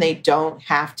funny and they don't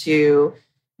have to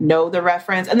know the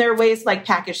reference. And there are ways to like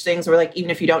package things where like, even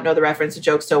if you don't know the reference, the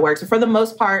joke still works. And for the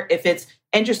most part, if it's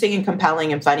interesting and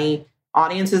compelling and funny,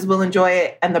 audiences will enjoy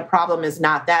it. And the problem is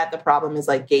not that. The problem is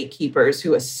like gatekeepers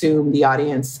who assume the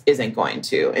audience isn't going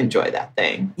to enjoy that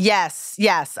thing. Yes.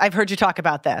 I've heard you talk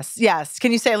about this. Yes.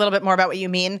 Can you say a little bit more about what you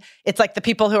mean? It's like the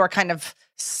people who are kind of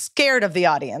scared of the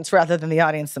audience rather than the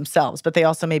audience themselves, but they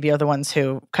also maybe are the ones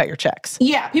who cut your checks.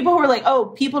 Yeah. People who are like, oh,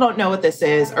 people don't know what this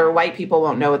is, or white people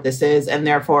won't know what this is, and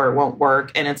therefore it won't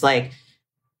work. And it's like,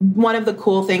 one of the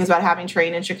cool things about having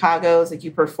trained in Chicago is like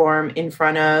you perform in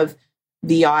front of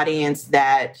the audience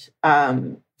that,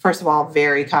 first of all,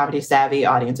 very comedy savvy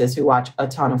audiences who watch a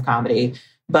ton of comedy,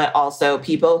 but also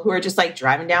people who are just like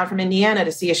driving down from Indiana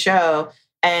to see a show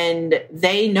and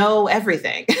they know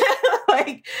everything.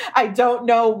 Like, I don't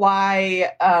know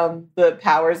why the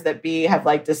powers that be have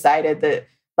like decided that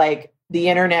like the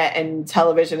internet and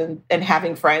television and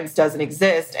having friends doesn't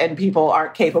exist and people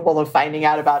aren't capable of finding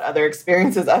out about other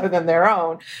experiences other than their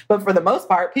own. But for the most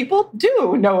part, people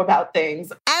do know about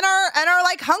things. And are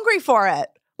like hungry for it.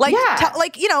 Like, yeah.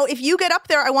 If you get up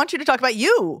there, I want you to talk about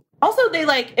you. Also, they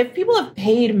like, if people have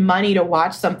paid money to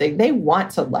watch something, they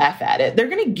want to laugh at it. They're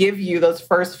going to give you those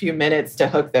first few minutes to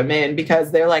hook them in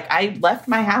because they're like, I left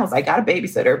my house. I got a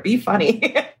babysitter. Be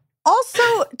funny.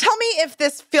 Also, tell me if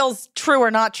this feels true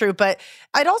or not true, but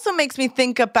it also makes me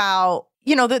think about,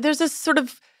 that there's this sort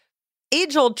of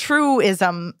age-old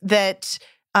truism that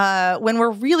when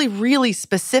we're really, really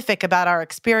specific about our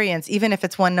experience, even if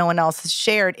it's one no one else has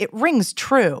shared, it rings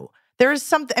true. There is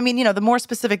something, the more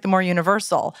specific, the more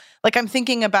universal. Like I'm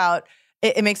thinking about,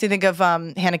 it makes me think of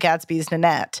Hannah Gadsby's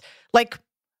Nanette. Like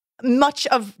much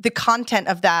of the content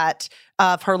of that,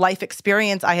 of her life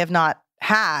experience, I have not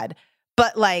had.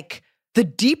 But like the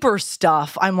deeper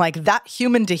stuff, I'm like, that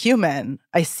human to human,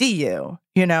 I see you,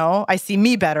 I see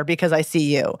me better because I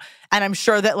see you. And I'm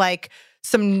sure that like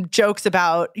some jokes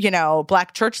about,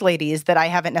 Black church ladies that I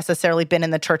haven't necessarily been in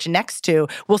the church next to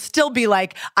will still be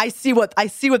like, I see what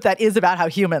that is about how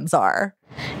humans are.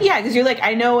 Yeah, because you're like,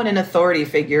 I know what an authority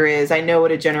figure is. I know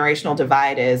what a generational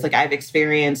divide is. Like I've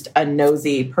experienced a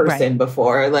nosy person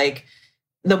before. Like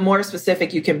the more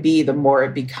specific you can be, the more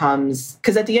it becomes,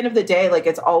 because at the end of the day, like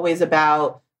it's always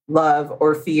about love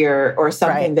or fear or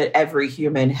something that every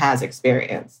human has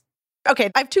experienced.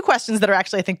 Okay, I have two questions that are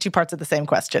actually, I think, two parts of the same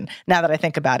question, now that I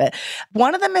think about it.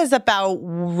 One of them is about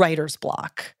writer's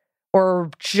block or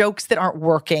jokes that aren't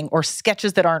working or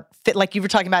sketches that aren't fit. Like you were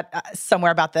talking about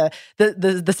somewhere about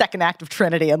the second act of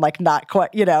Trinity and like not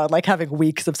quite, like having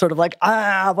weeks of sort of like,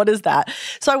 what is that?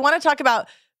 So I want to talk about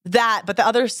that, but the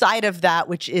other side of that,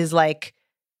 which is like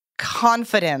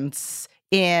confidence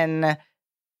in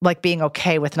like being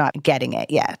okay with not getting it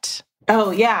yet.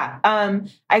 Oh, yeah. I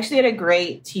actually had a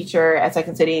great teacher at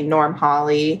Second City, Norm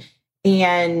Hawley.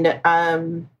 And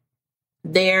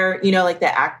there, like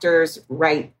the actors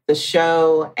write the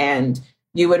show and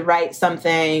you would write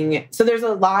something. So there's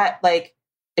a lot, like,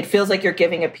 it feels like you're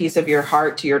giving a piece of your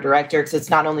heart to your director because it's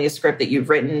not only a script that you've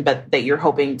written, but that you're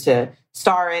hoping to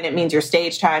star in. It means your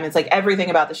stage time. It's like everything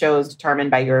about the show is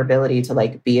determined by your ability to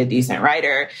like be a decent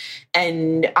writer.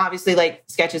 And obviously like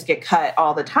sketches get cut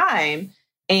all the time.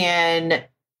 And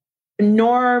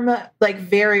Norm, like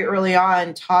very early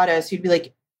on, taught us, he'd be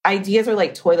like, ideas are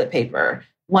like toilet paper.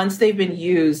 Once they've been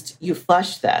used, you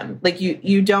flush them. Like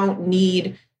you don't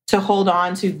need to hold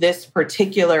on to this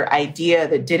particular idea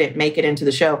that didn't make it into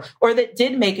the show or that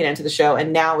did make it into the show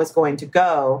and now is going to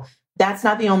go. That's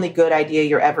not the only good idea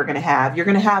you're ever going to have. You're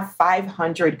going to have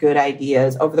 500 good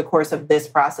ideas over the course of this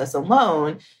process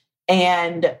alone.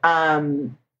 And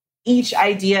each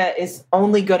idea is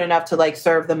only good enough to like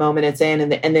serve the moment it's in.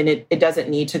 And then it doesn't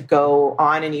need to go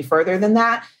on any further than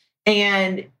that.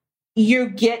 And you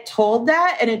get told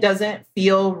that and it doesn't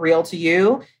feel real to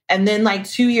you. And then like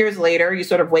 2 years later, you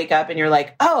sort of wake up and you're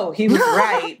like, oh, he was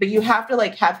right. But you have to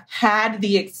like have had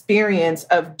the experience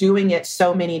of doing it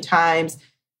so many times.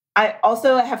 I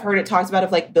also have heard it talks about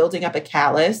of like building up a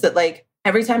callus that like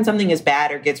every time something is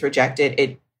bad or gets rejected,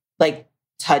 it like,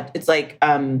 it's like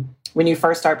when you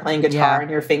first start playing guitar and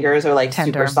your fingers are like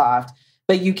super soft,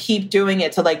 but you keep doing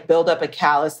it to like build up a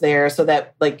callus there so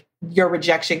that like your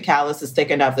rejection callus is thick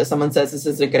enough that someone says this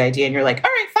is a good idea. And you're like,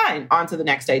 all right, fine, on to the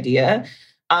next idea.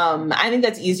 I think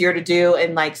that's easier to do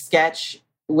in like sketch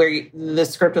the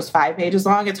script was 5 pages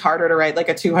long, it's harder to write like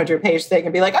a 200-page thing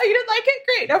and be like, oh, you didn't like it?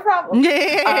 Great, no problem.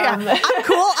 Yeah. I'm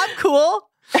cool.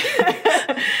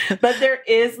 But there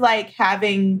is like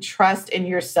having trust in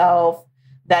yourself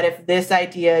that if this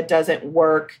idea doesn't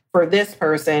work for this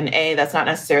person, A, that's not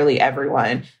necessarily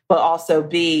everyone, but also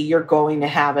B, you're going to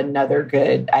have another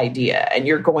good idea and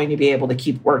you're going to be able to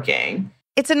keep working.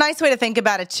 It's a nice way to think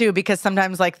about it too, because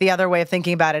sometimes like the other way of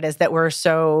thinking about it is that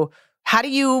how do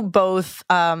you both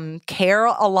care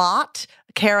a lot,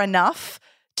 care enough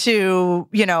to,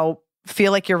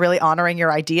 feel like you're really honoring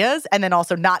your ideas, and then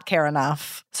also not care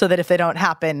enough so that if they don't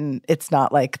happen, it's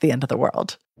not like the end of the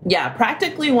world? Yeah,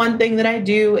 practically one thing that I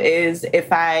do is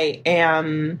if I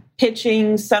am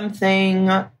pitching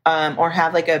something or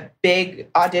have like a big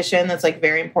audition that's like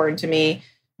very important to me,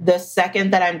 the second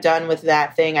that I'm done with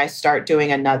that thing, I start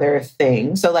doing another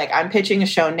thing. So like I'm pitching a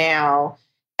show now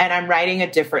and I'm writing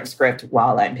a different script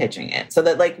while I'm pitching it. So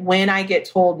that like when I get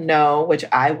told no, which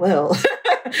I will,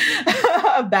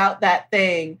 about that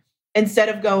thing, instead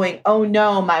of going, oh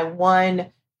no, my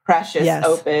one precious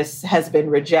opus has been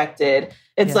rejected.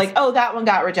 It's like, oh, that one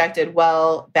got rejected.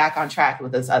 Well, back on track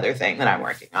with this other thing that I'm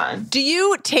working on. Do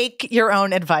you take your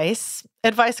own advice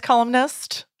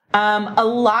columnist? A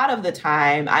lot of the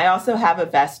time. I also have a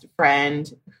best friend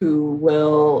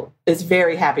who is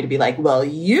very happy to be like, well,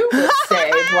 you would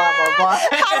say blah, blah, blah.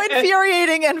 How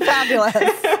infuriating and fabulous.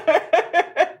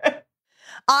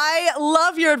 I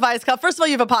love your advice column. First of all,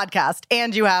 you have a podcast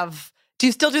and do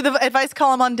you still do the advice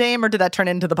column on Dame, or did that turn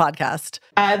into the podcast?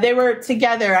 They were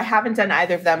together. I haven't done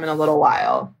either of them in a little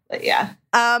while, but yeah.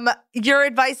 Your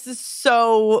advice is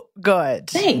so good.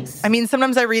 Thanks. I mean,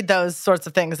 sometimes I read those sorts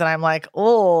of things and I'm like,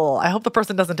 oh, I hope the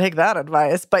person doesn't take that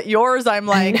advice. But yours, I'm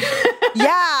like,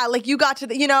 yeah, like you got to,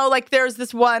 like there's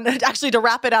this one, actually to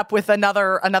wrap it up with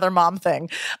another mom thing.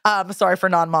 Sorry for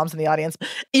non-moms in the audience.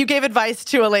 You gave advice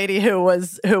to a lady who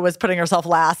was putting herself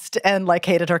last and like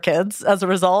hated her kids as a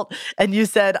result. And you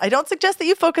said, I don't suggest that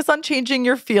you focus on changing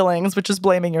your feelings, which is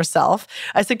blaming yourself.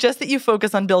 I suggest that you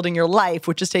focus on building your life,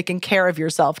 which is taking care of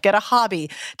yourself. Get a hobby.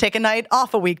 Take a night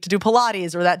off a week to do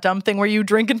Pilates or that dumb thing where you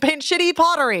drink and paint shitty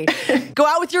pottery. Go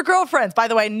out with your girlfriends. By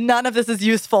the way, none of this is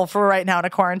useful for right now in a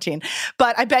quarantine.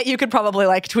 But I bet you could probably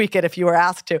like tweak it if you were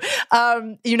asked to.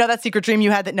 That secret dream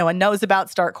you had that no one knows about,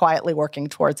 start quietly working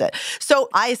towards it. So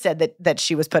I said that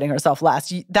she was putting herself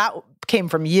last. That came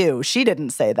from you. She didn't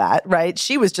say that, right?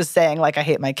 She was just saying like, I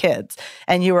hate my kids.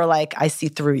 And you were like, I see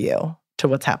through you to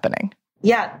what's happening.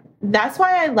 Yeah, that's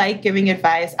why I like giving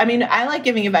advice. I mean, I like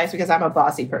giving advice because I'm a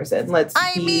bossy person. Let's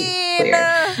be clear.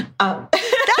 That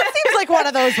seems like one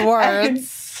of those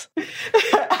words.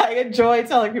 I enjoy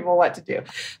telling people what to do.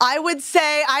 I would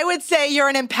say you're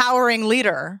an empowering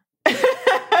leader.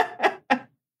 I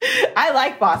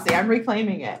like bossy. I'm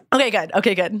reclaiming it.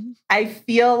 Okay, good. I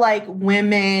feel like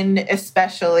women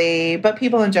especially, but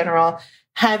people in general,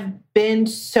 have been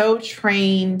so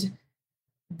trained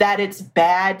that it's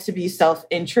bad to be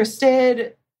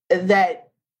self-interested, that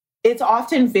it's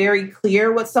often very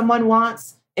clear what someone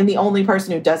wants, and the only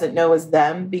person who doesn't know is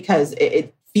them, because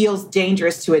it feels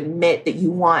dangerous to admit that you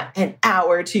want an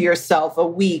hour to yourself a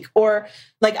week. Or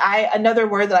like another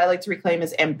word that I like to reclaim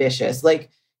is ambitious. Like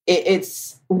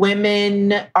it's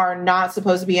women are not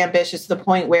supposed to be ambitious to the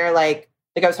point where like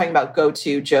I was talking about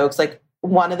go-to jokes. Like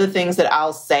one of the things that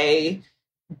I'll say,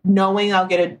 knowing I'll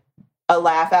get a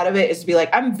laugh out of it, is to be like,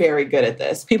 I'm very good at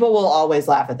this. People will always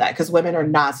laugh at that because women are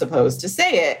not supposed to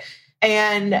say it.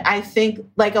 And I think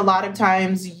like a lot of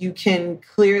times you can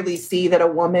clearly see that a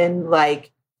woman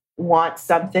like wants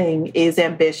something, is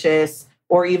ambitious,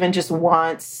 or even just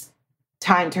wants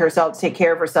time to herself to take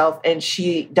care of herself, and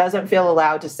she doesn't feel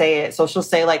allowed to say it. So she'll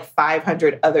say like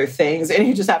 500 other things, and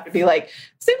you just have to be like,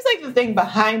 seems like the thing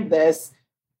behind this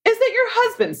is that your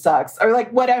husband sucks, or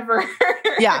like whatever.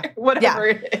 Yeah. Whatever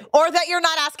yeah. it is. Or that you're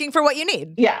not asking for what you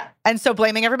need. Yeah. And so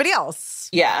blaming everybody else.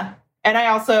 Yeah. And I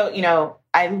also,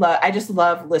 I just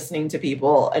love listening to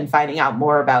people and finding out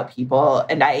more about people.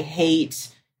 And I hate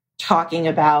talking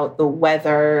about the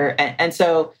weather. And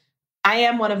so I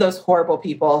am one of those horrible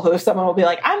people who, if someone will be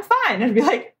like, I'm fine, and be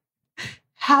like,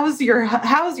 how's your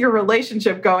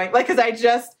relationship going? Like, because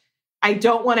I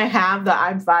don't want to have the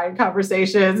I'm fine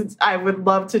conversations. I would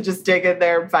love to just dig in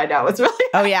there and find out what's really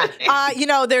happening. Oh,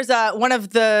 yeah. There's one of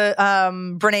the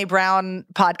Brene Brown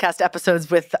podcast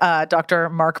episodes with Dr.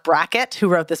 Mark Brackett, who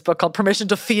wrote this book called Permission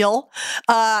to Feel.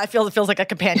 I feel it feels like a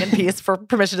companion piece for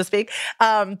Permission to Speak.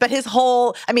 But he has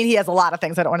a lot of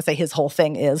things. I don't want to say his whole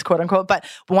thing is, quote unquote, but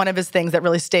one of his things that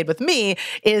really stayed with me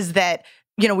is that,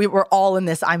 we were all in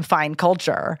this I'm fine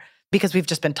culture because we've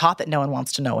just been taught that no one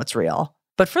wants to know what's real.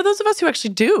 But for those of us who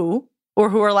actually do, or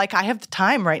who are like, I have the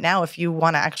time right now if you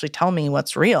want to actually tell me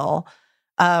what's real.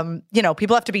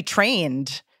 People have to be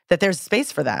trained that there's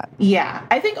space for that. Yeah.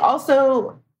 I think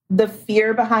also the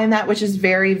fear behind that, which is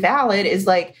very valid, is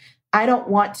like, I don't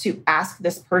want to ask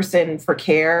this person for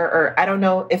care, or I don't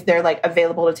know if they're like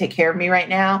available to take care of me right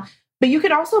now. But you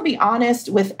can also be honest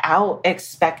without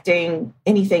expecting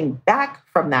anything back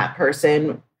from that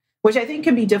person, which I think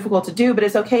can be difficult to do. But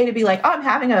it's okay to be like, oh, I'm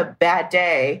having a bad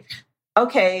day.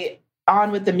 Okay,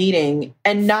 on with the meeting,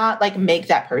 and not like make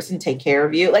that person take care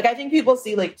of you. Like, I think people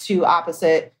see like two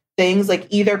opposite things. Like,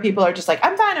 either people are just like,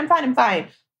 I'm fine.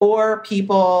 Or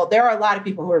there are a lot of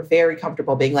people who are very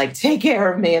comfortable being like, take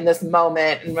care of me in this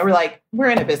moment. And we're like, we're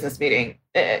in a business meeting.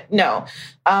 No.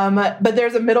 But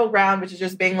there's a middle ground, which is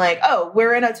just being like, oh,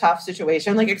 we're in a tough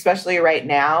situation. Like, especially right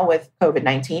now with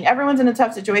COVID-19, everyone's in a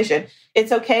tough situation.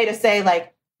 It's okay to say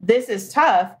like, this is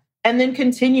tough, and then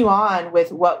continue on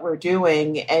with what we're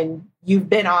doing. And you've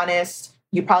been honest.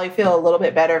 You probably feel a little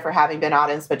bit better for having been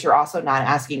honest, but you're also not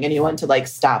asking anyone to like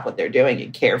stop what they're doing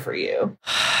and care for you.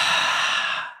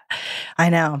 I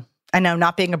know,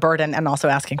 not being a burden and also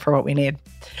asking for what we need.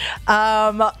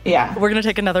 Yeah. We're going to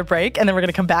take another break, and then we're going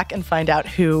to come back and find out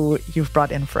who you've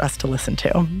brought in for us to listen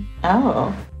to.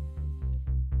 Oh.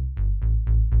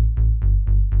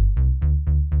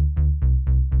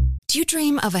 Do you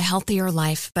dream of a healthier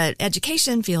life, but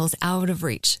education feels out of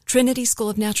reach? Trinity School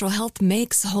of Natural Health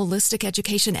makes holistic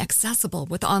education accessible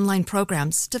with online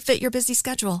programs to fit your busy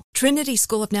schedule. Trinity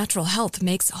School of Natural Health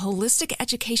makes holistic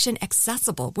education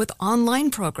accessible with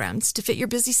online programs to fit your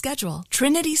busy schedule.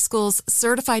 Trinity School's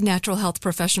Certified Natural Health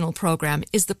Professional Program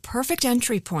is the perfect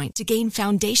entry point to gain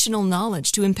foundational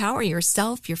knowledge to empower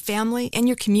yourself, your family, and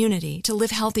your community to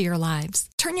live healthier lives.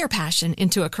 Turn your passion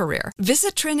into a career.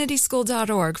 Visit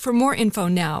trinityschool.org for more info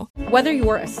now. Whether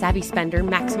you're a savvy spender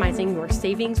maximizing your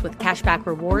savings with cashback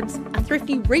rewards, a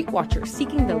thrifty rate watcher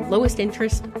seeking the lowest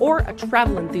interest, or a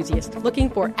travel enthusiast looking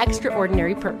for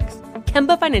extraordinary perks,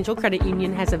 Kemba Financial Credit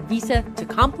Union has a visa to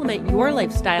complement your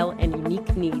lifestyle and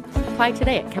unique needs. Apply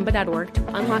today at Kemba.org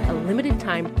to unlock a limited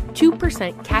time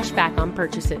 2% cash back on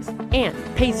purchases and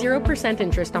pay 0%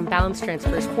 interest on balance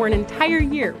transfers for an entire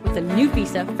year with a new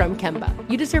visa from Kemba.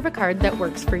 You deserve a card that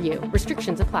works for you.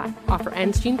 Restrictions apply. Offer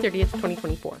ends June 30th,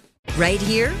 2024. Right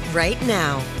here, right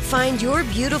now. Find your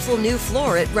beautiful new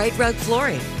floor at Right Rug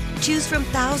Flooring. Choose from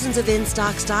thousands of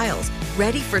in-stock styles,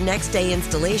 ready for next day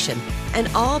installation, and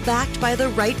all backed by the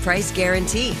right price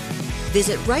guarantee.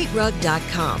 Visit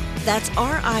rightrug.com. That's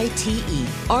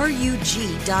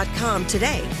RITERUG.com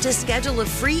today to schedule a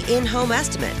free in-home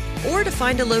estimate or to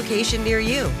find a location near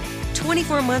you.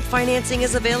 24-month financing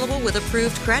is available with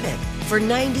approved credit. For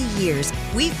 90 years,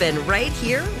 we've been right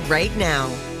here, right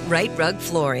now. Right Rug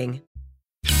Flooring.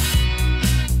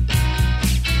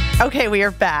 Okay, we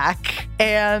are back.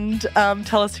 And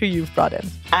tell us who you've brought in.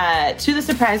 To the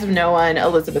surprise of no one,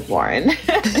 Elizabeth Warren.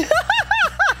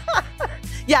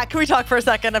 Yeah, can we talk for a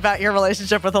second about your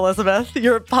relationship with Elizabeth?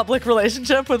 Your public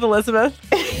relationship with Elizabeth?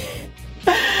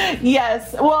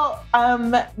 Yes. Well,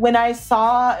 when I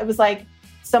saw it was like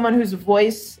someone whose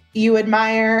voice you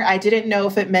admire, I didn't know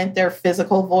if it meant their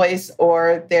physical voice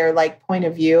or their like point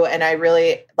of view. And I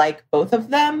really like both of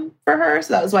them for her.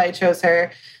 So that was why I chose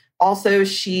her. Also,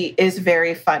 she is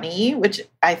very funny, which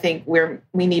I think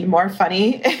we need more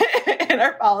funny in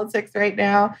our politics right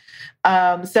now.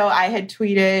 So I had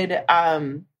tweeted,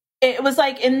 it was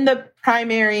like in the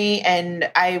primary, and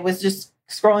I was just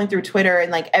scrolling through Twitter,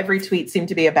 and like every tweet seemed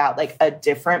to be about like a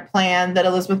different plan that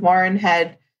Elizabeth Warren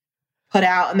had put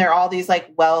out. And they're all these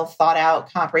like well thought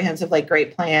out, comprehensive, like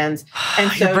great plans. And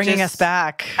so you're bringing us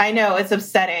back. I know, it's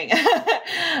upsetting.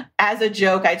 As a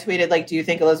joke, I tweeted like, do you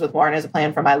think Elizabeth Warren has a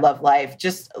plan for my love life?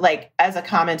 Just like as a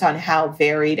comment on how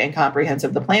varied and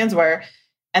comprehensive the plans were.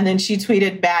 And then she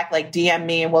tweeted back, like, DM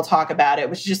me and we'll talk about it,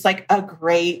 which is just like a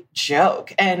great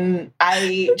joke. And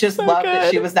I just loved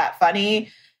that she was that funny.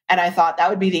 And I thought that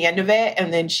would be the end of it.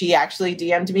 And then she actually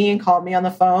DM'd me and called me on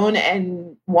the phone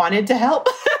and wanted to help.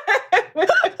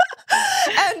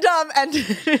 And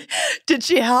did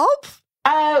she help?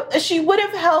 She would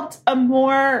have helped a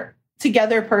more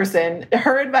together person.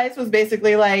 Her advice was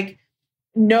basically like,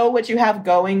 know what you have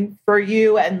going for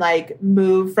you and like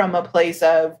move from a place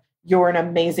of you're an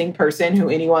amazing person who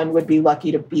anyone would be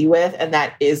lucky to be with. And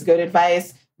that is good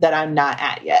advice that I'm not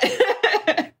at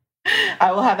yet.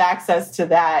 I will have access to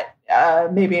that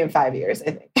maybe in 5 years,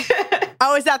 I think.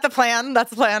 Oh, is that the plan?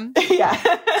 That's the plan? Yeah.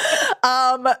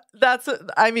 I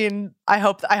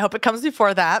hope it comes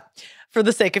before that for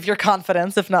the sake of your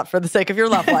confidence, if not for the sake of your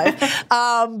love life.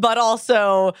 But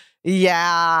also,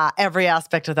 yeah, every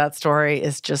aspect of that story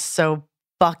is just so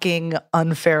fucking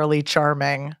unfairly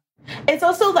charming. It's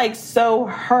also like so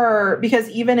her, because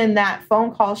even in that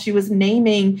phone call, she was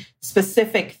naming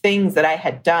specific things that I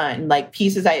had done, like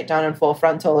pieces I had done in Full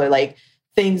Frontal, or like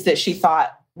things that she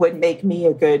thought would make me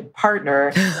a good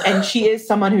partner. And she is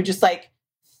someone who just like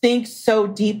thinks so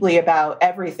deeply about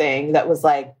everything that was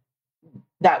like,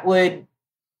 that would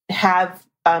have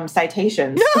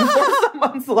citations for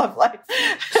someone's love life.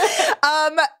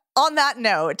 On that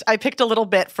note, I picked a little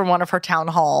bit from one of her town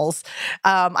halls.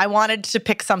 I wanted to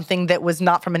pick something that was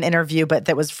not from an interview, but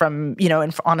that was from,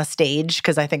 on a stage,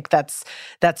 because I think that's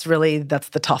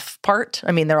the tough part.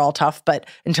 I mean, they're all tough, but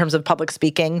in terms of public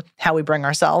speaking, how we bring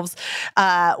ourselves,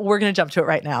 we're going to jump to it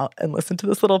right now and listen to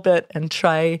this little bit and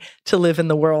try to live in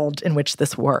the world in which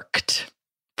this worked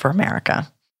for America.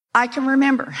 I can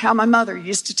remember how my mother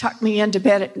used to tuck me into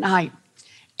bed at night,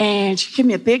 and she'd give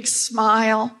me a big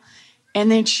smile. And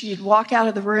then she'd walk out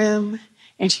of the room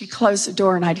and she'd close the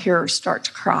door, and I'd hear her start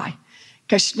to cry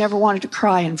because she never wanted to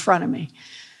cry in front of me.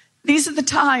 These are the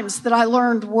times that I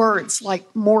learned words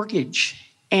like mortgage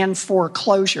and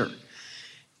foreclosure.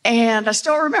 And I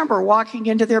still remember walking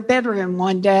into their bedroom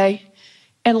one day,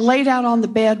 and laid out on the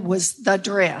bed was the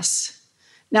dress.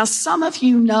 Now, some of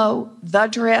you know the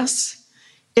dress.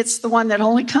 It's the one that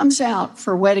only comes out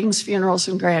for weddings, funerals,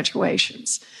 and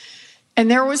graduations. And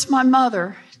there was my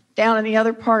mother down in the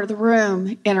other part of the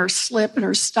room in her slip and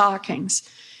her stockings.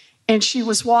 And she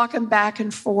was walking back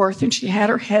and forth, and she had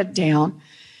her head down.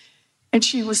 And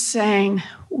she was saying,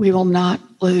 "We will not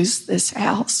lose this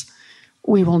house.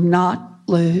 We will not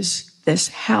lose this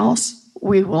house.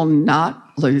 We will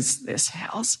not lose this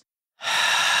house."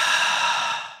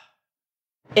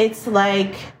 It's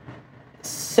like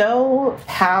so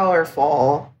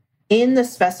powerful in the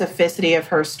specificity of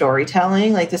her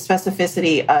storytelling, like the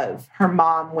specificity of her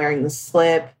mom wearing the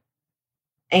slip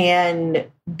and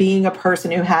being a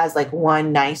person who has like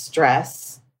one nice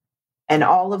dress, and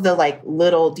all of the like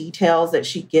little details that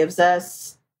she gives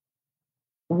us.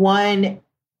 One,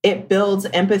 it builds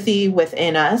empathy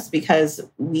within us because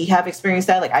we have experienced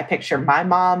that. Like I picture my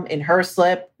mom in her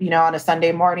slip, on a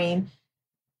Sunday morning,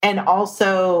 and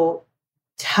also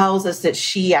tells us that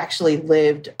she actually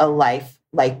lived a life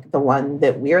like the one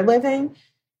that we're living.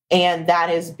 And that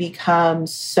has become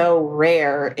so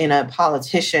rare in a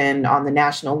politician on the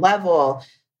national level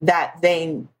that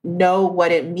they know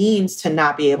what it means to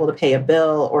not be able to pay a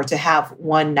bill, or to have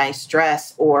one nice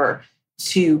dress, or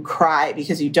to cry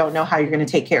because you don't know how you're going to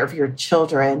take care of your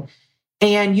children.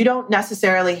 And you don't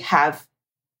necessarily have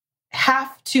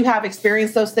to have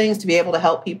experienced those things to be able to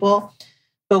help people.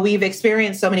 But we've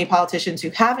experienced so many politicians who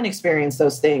haven't experienced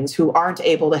those things, who aren't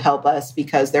able to help us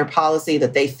because their policy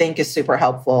that they think is super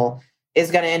helpful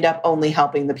is going to end up only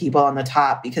helping the people on the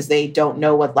top because they don't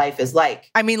know what life is like.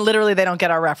 I mean, literally, they don't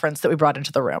get our reference that we brought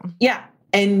into the room. Yeah.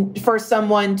 And for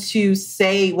someone to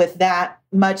say with that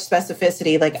much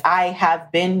specificity, like, I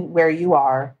have been where you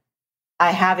are,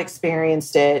 I have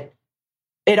experienced it.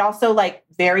 It also like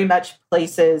very much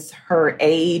places her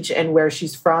age and where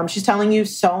she's from. She's telling you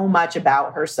so much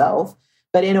about herself,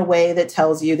 but in a way that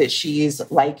tells you that she's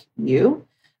like you.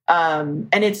 And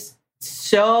it's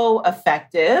so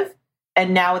effective.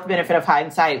 And now with the benefit of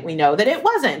hindsight, we know that it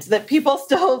wasn't, that people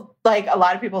still, like a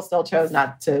lot of people still chose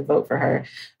not to vote for her.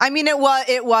 I mean, it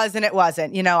was, and it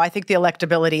wasn't. I think the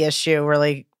electability issue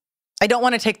really, I don't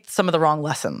want to take some of the wrong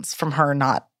lessons from her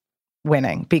not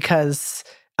winning, because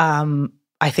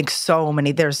I think so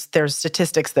many, there's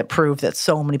statistics that prove that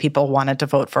so many people wanted to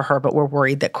vote for her, but were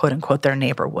worried that, quote unquote, their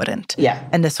neighbor wouldn't. Yeah.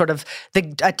 And this sort of,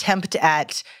 the attempt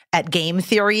at game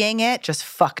theorying it just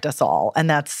fucked us all. And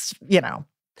that's,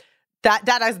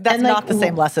 that's not the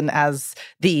same lesson as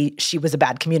the she was a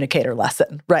bad communicator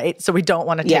lesson, right? So we don't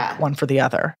want to take one for the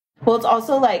other. Well, it's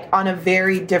also like on a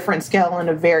very different scale, in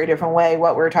a very different way,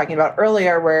 what we were talking about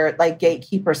earlier, where like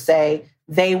gatekeepers say,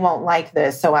 they won't like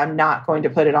this, so I'm not going to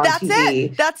put it on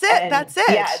TV. That's it.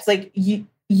 Yeah, it's like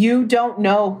you don't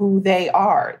know who they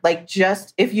are. Like,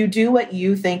 just if you do what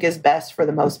you think is best for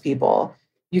the most people,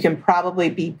 you can probably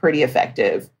be pretty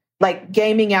effective. Like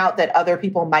gaming out that other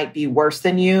people might be worse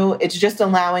than you, it's just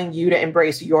allowing you to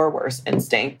embrace your worst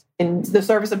instinct in the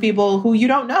service of people who you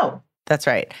don't know. That's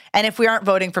right. And if we aren't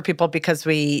voting for people because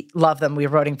we love them, we're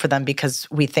voting for them because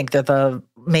we think they're the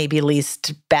maybe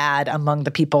least bad among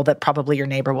the people that probably your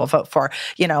neighbor will vote for.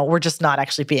 We're just not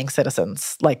actually being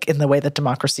citizens, like in the way that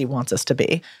democracy wants us to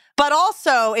be. But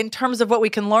also in terms of what we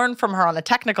can learn from her on a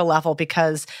technical level,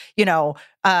 because,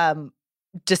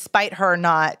 despite her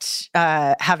not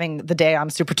having the day on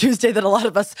Super Tuesday that a lot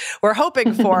of us were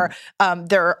hoping for,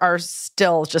 there are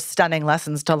still just stunning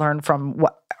lessons to learn from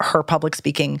her public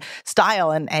speaking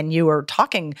style. And you were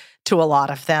talking to a lot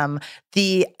of them.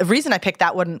 The reason I picked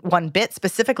that one bit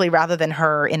specifically, rather than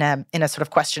her in a sort of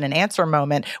question and answer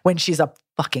moment, when she's a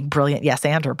fucking brilliant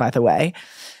yes-ander, by the way,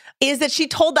 is that she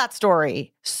told that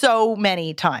story so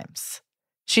many times.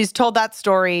 She's told that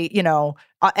story,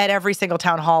 at every single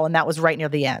town hall, and that was right near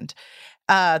the end.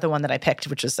 The one that I picked,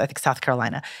 which is, I think, South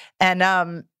Carolina. And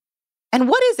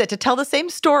what is it to tell the same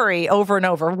story over and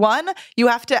over? One, you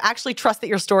have to actually trust that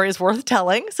your story is worth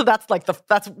telling. So that's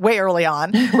that's way early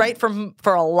on, right?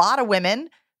 For a lot of women,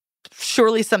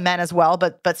 surely some men as well,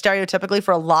 but stereotypically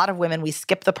for a lot of women, we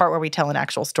skip the part where we tell an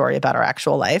actual story about our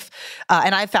actual life.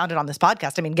 And I've found it on this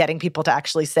podcast. I mean, getting people to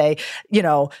actually say,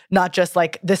 not just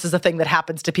like, this is a thing that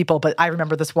happens to people, but I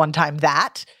remember this one time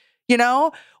that,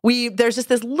 there's just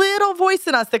this little voice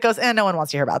in us that goes, no one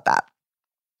wants to hear about that.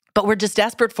 But we're just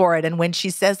desperate for it. And when she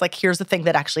says, like, here's the thing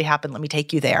that actually happened, let me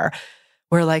take you there,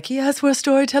 we're like, yes, we're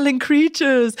storytelling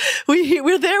creatures.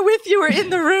 We're there with you. We're in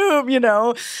the room,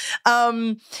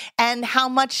 and how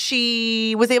much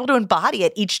she was able to embody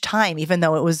it each time, even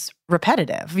though it was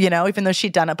repetitive, even though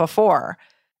she'd done it before.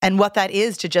 And what that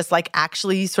is to just like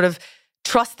actually sort of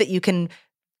trust that you can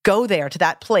go there to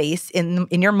that place in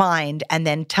your mind and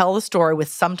then tell the story with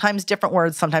sometimes different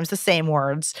words, sometimes the same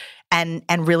words, and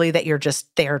really that you're just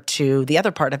there to the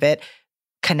other part of it,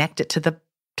 connect it to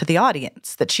the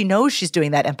audience, that she knows she's doing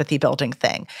that empathy building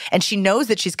thing. And she knows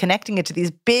that she's connecting it to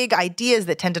these big ideas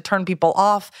that tend to turn people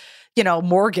off,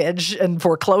 mortgage and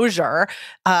foreclosure,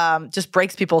 just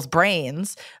breaks people's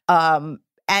brains. And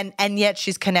yet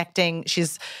she's connecting.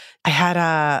 I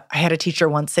had a teacher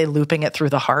once say looping it through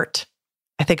the heart.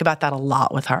 I think about that a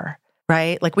lot with her,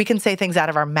 right? Like we can say things out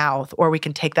of our mouth, or we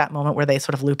can take that moment where they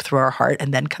sort of loop through our heart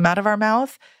and then come out of our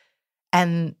mouth.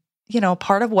 And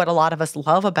part of what a lot of us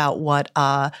love about what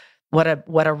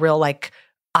a real like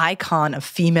icon of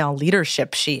female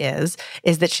leadership she is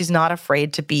that she's not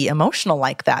afraid to be emotional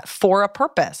like that for a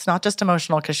purpose, not just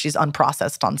emotional because she's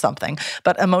unprocessed on something,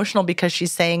 but emotional because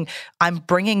she's saying, I'm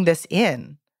bringing this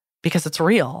in because it's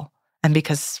real and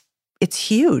because it's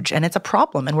huge and it's a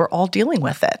problem and we're all dealing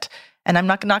with it. And I'm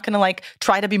not going to like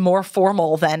try to be more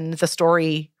formal than the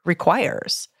story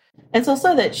requires. It's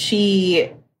also that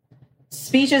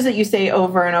speeches that you say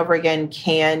over and over again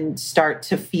can start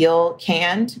to feel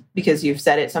canned because you've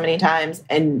said it so many times,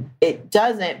 and it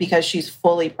doesn't because she's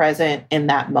fully present in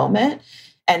that moment.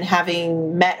 And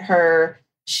having met her,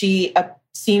 she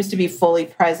seems to be fully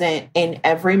present in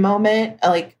every moment.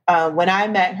 Like when I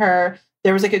met her,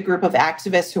 there was like a group of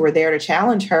activists who were there to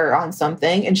challenge her on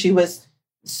something, and she was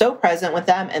so present with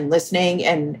them and listening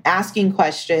and asking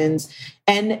questions.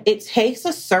 And it takes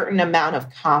a certain amount of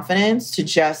confidence to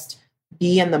just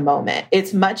be in the moment.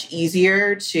 It's much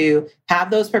easier to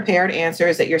have those prepared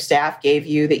answers that your staff gave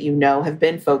you that have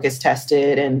been focus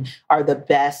tested and are the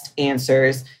best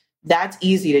answers. That's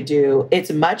easy to do.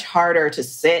 It's much harder to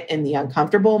sit in the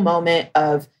uncomfortable moment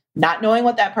of not knowing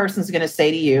what that person's going to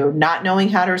say to you, not knowing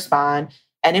how to respond.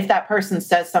 And if that person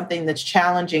says something that's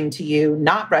challenging to you,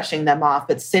 not brushing them off,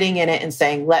 but sitting in it and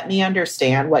saying, let me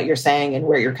understand what you're saying and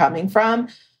where you're coming from.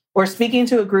 Or speaking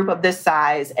to a group of this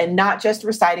size and not just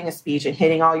reciting a speech and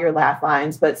hitting all your laugh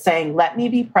lines, but saying, let me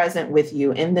be present with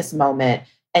you in this moment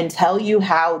and tell you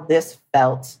how this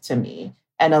felt to me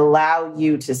and allow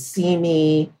you to see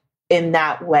me in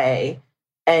that way.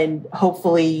 And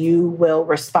hopefully you will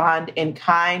respond in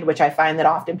kind, which I find that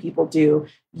often people do.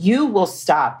 You will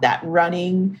stop that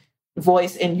running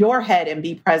voice in your head and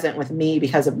be present with me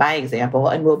because of my example,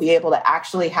 and we'll be able to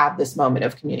actually have this moment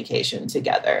of communication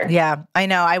together. Yeah, I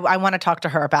know. I want to talk to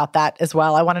her about that as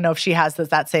well. I want to know if she has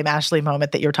that same Ashley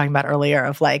moment that you were talking about earlier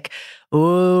of like,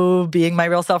 ooh, being my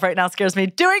real self right now scares me.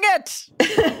 Doing it!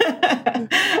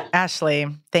 Ashley,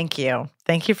 thank you.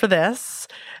 Thank you for this.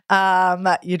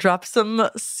 You dropped some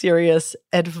serious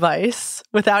advice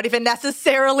without even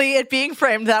necessarily it being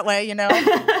framed that way,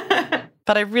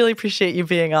 But I really appreciate you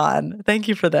being on. Thank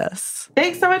you for this.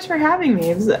 Thanks so much for having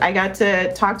me. I got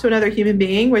to talk to another human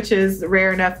being, which is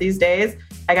rare enough these days.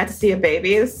 I got to see a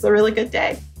baby. This is a really good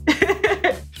day.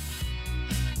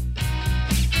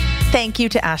 Thank you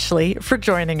to Ashley for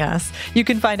joining us. You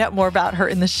can find out more about her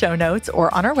in the show notes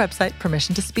or on our website,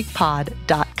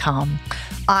 permissiontospeakpod.com.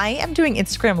 I am doing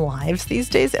Instagram Lives these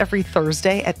days every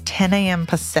Thursday at 10 a.m.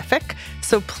 Pacific,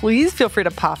 so please feel free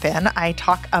to pop in. I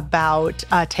talk about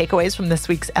takeaways from this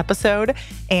week's episode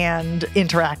and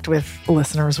interact with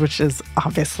listeners, which is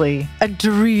obviously a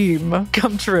dream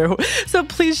come true. So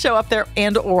please show up there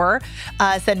and or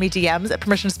send me DMs at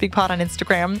Permission to Speak Pod on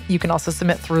Instagram. You can also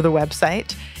submit through the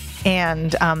website.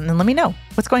 And let me know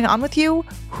what's going on with you.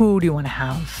 Who do you want to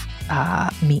have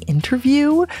me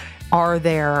interview? Are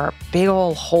there big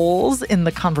old holes in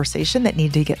the conversation that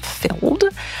need to get filled?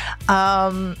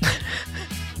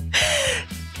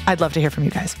 I'd love to hear from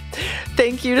you guys.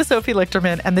 Thank you to Sophie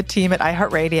Lichterman and the team at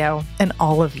iHeartRadio and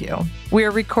all of you. We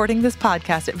are recording this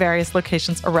podcast at various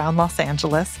locations around Los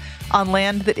Angeles on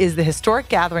land that is the historic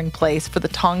gathering place for the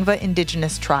Tongva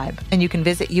Indigenous Tribe. And you can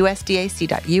visit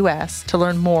usdac.us to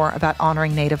learn more about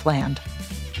honoring Native land.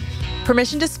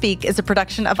 Permission to Speak is a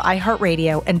production of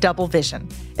iHeartRadio and Double Vision,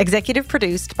 executive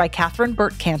produced by Catherine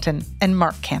Burt Canton and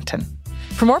Mark Canton.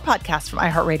 For more podcasts from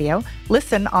iHeartRadio,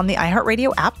 listen on the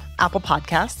iHeartRadio app, Apple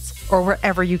Podcasts, or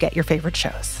wherever you get your favorite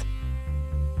shows.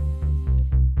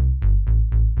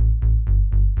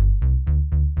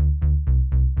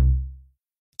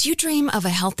 Do you dream of a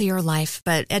healthier life,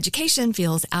 but education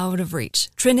feels out of reach?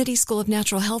 Trinity School of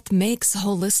Natural Health makes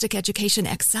holistic education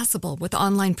accessible with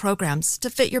online programs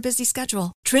to fit your busy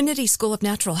schedule. Trinity School of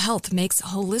Natural Health makes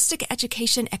holistic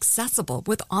education accessible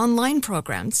with online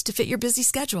programs to fit your busy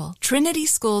schedule. Trinity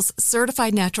School's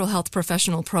Certified Natural Health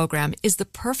Professional Program is the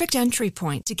perfect entry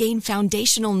point to gain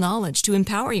foundational knowledge to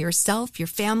empower yourself, your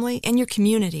family, and your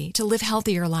community to live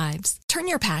healthier lives. Turn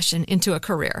your passion into a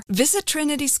career. Visit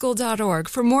trinityschool.org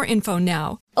for more info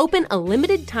now. Open a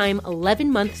limited-time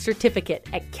 11-month certificate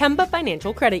at Kemba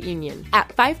Financial Credit Union. At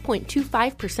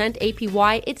 5.25%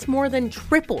 APY, it's more than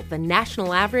triple the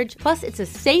national average, plus it's a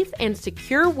safe and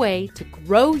secure way to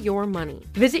grow your money.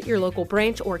 Visit your local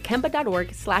branch or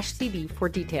kemba.org/CD for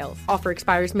details. Offer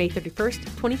expires May 31st,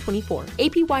 2024.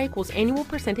 APY equals annual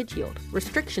percentage yield.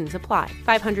 Restrictions apply.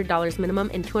 $500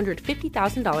 minimum and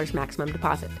 $250,000 maximum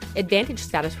deposit. Advantage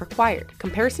status required.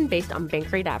 Comparison based on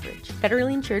bank rate average.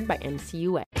 Federally insured by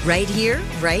NCUA. Right here,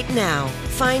 right now.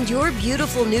 Find your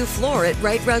beautiful new floor at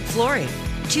Right Rug Flooring.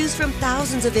 Choose from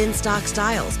thousands of in-stock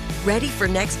styles, ready for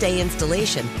next day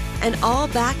installation, and all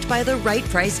backed by the right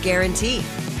price guarantee.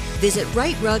 Visit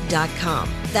rightrug.com.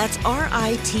 That's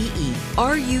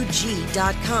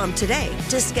RITERUG.com today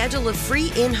to schedule a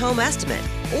free in-home estimate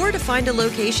or to find a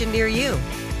location near you.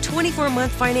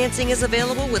 24-month financing is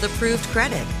available with approved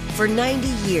credit. For 90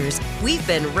 years, we've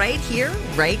been right here,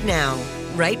 right now.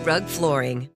 Right Rug Flooring.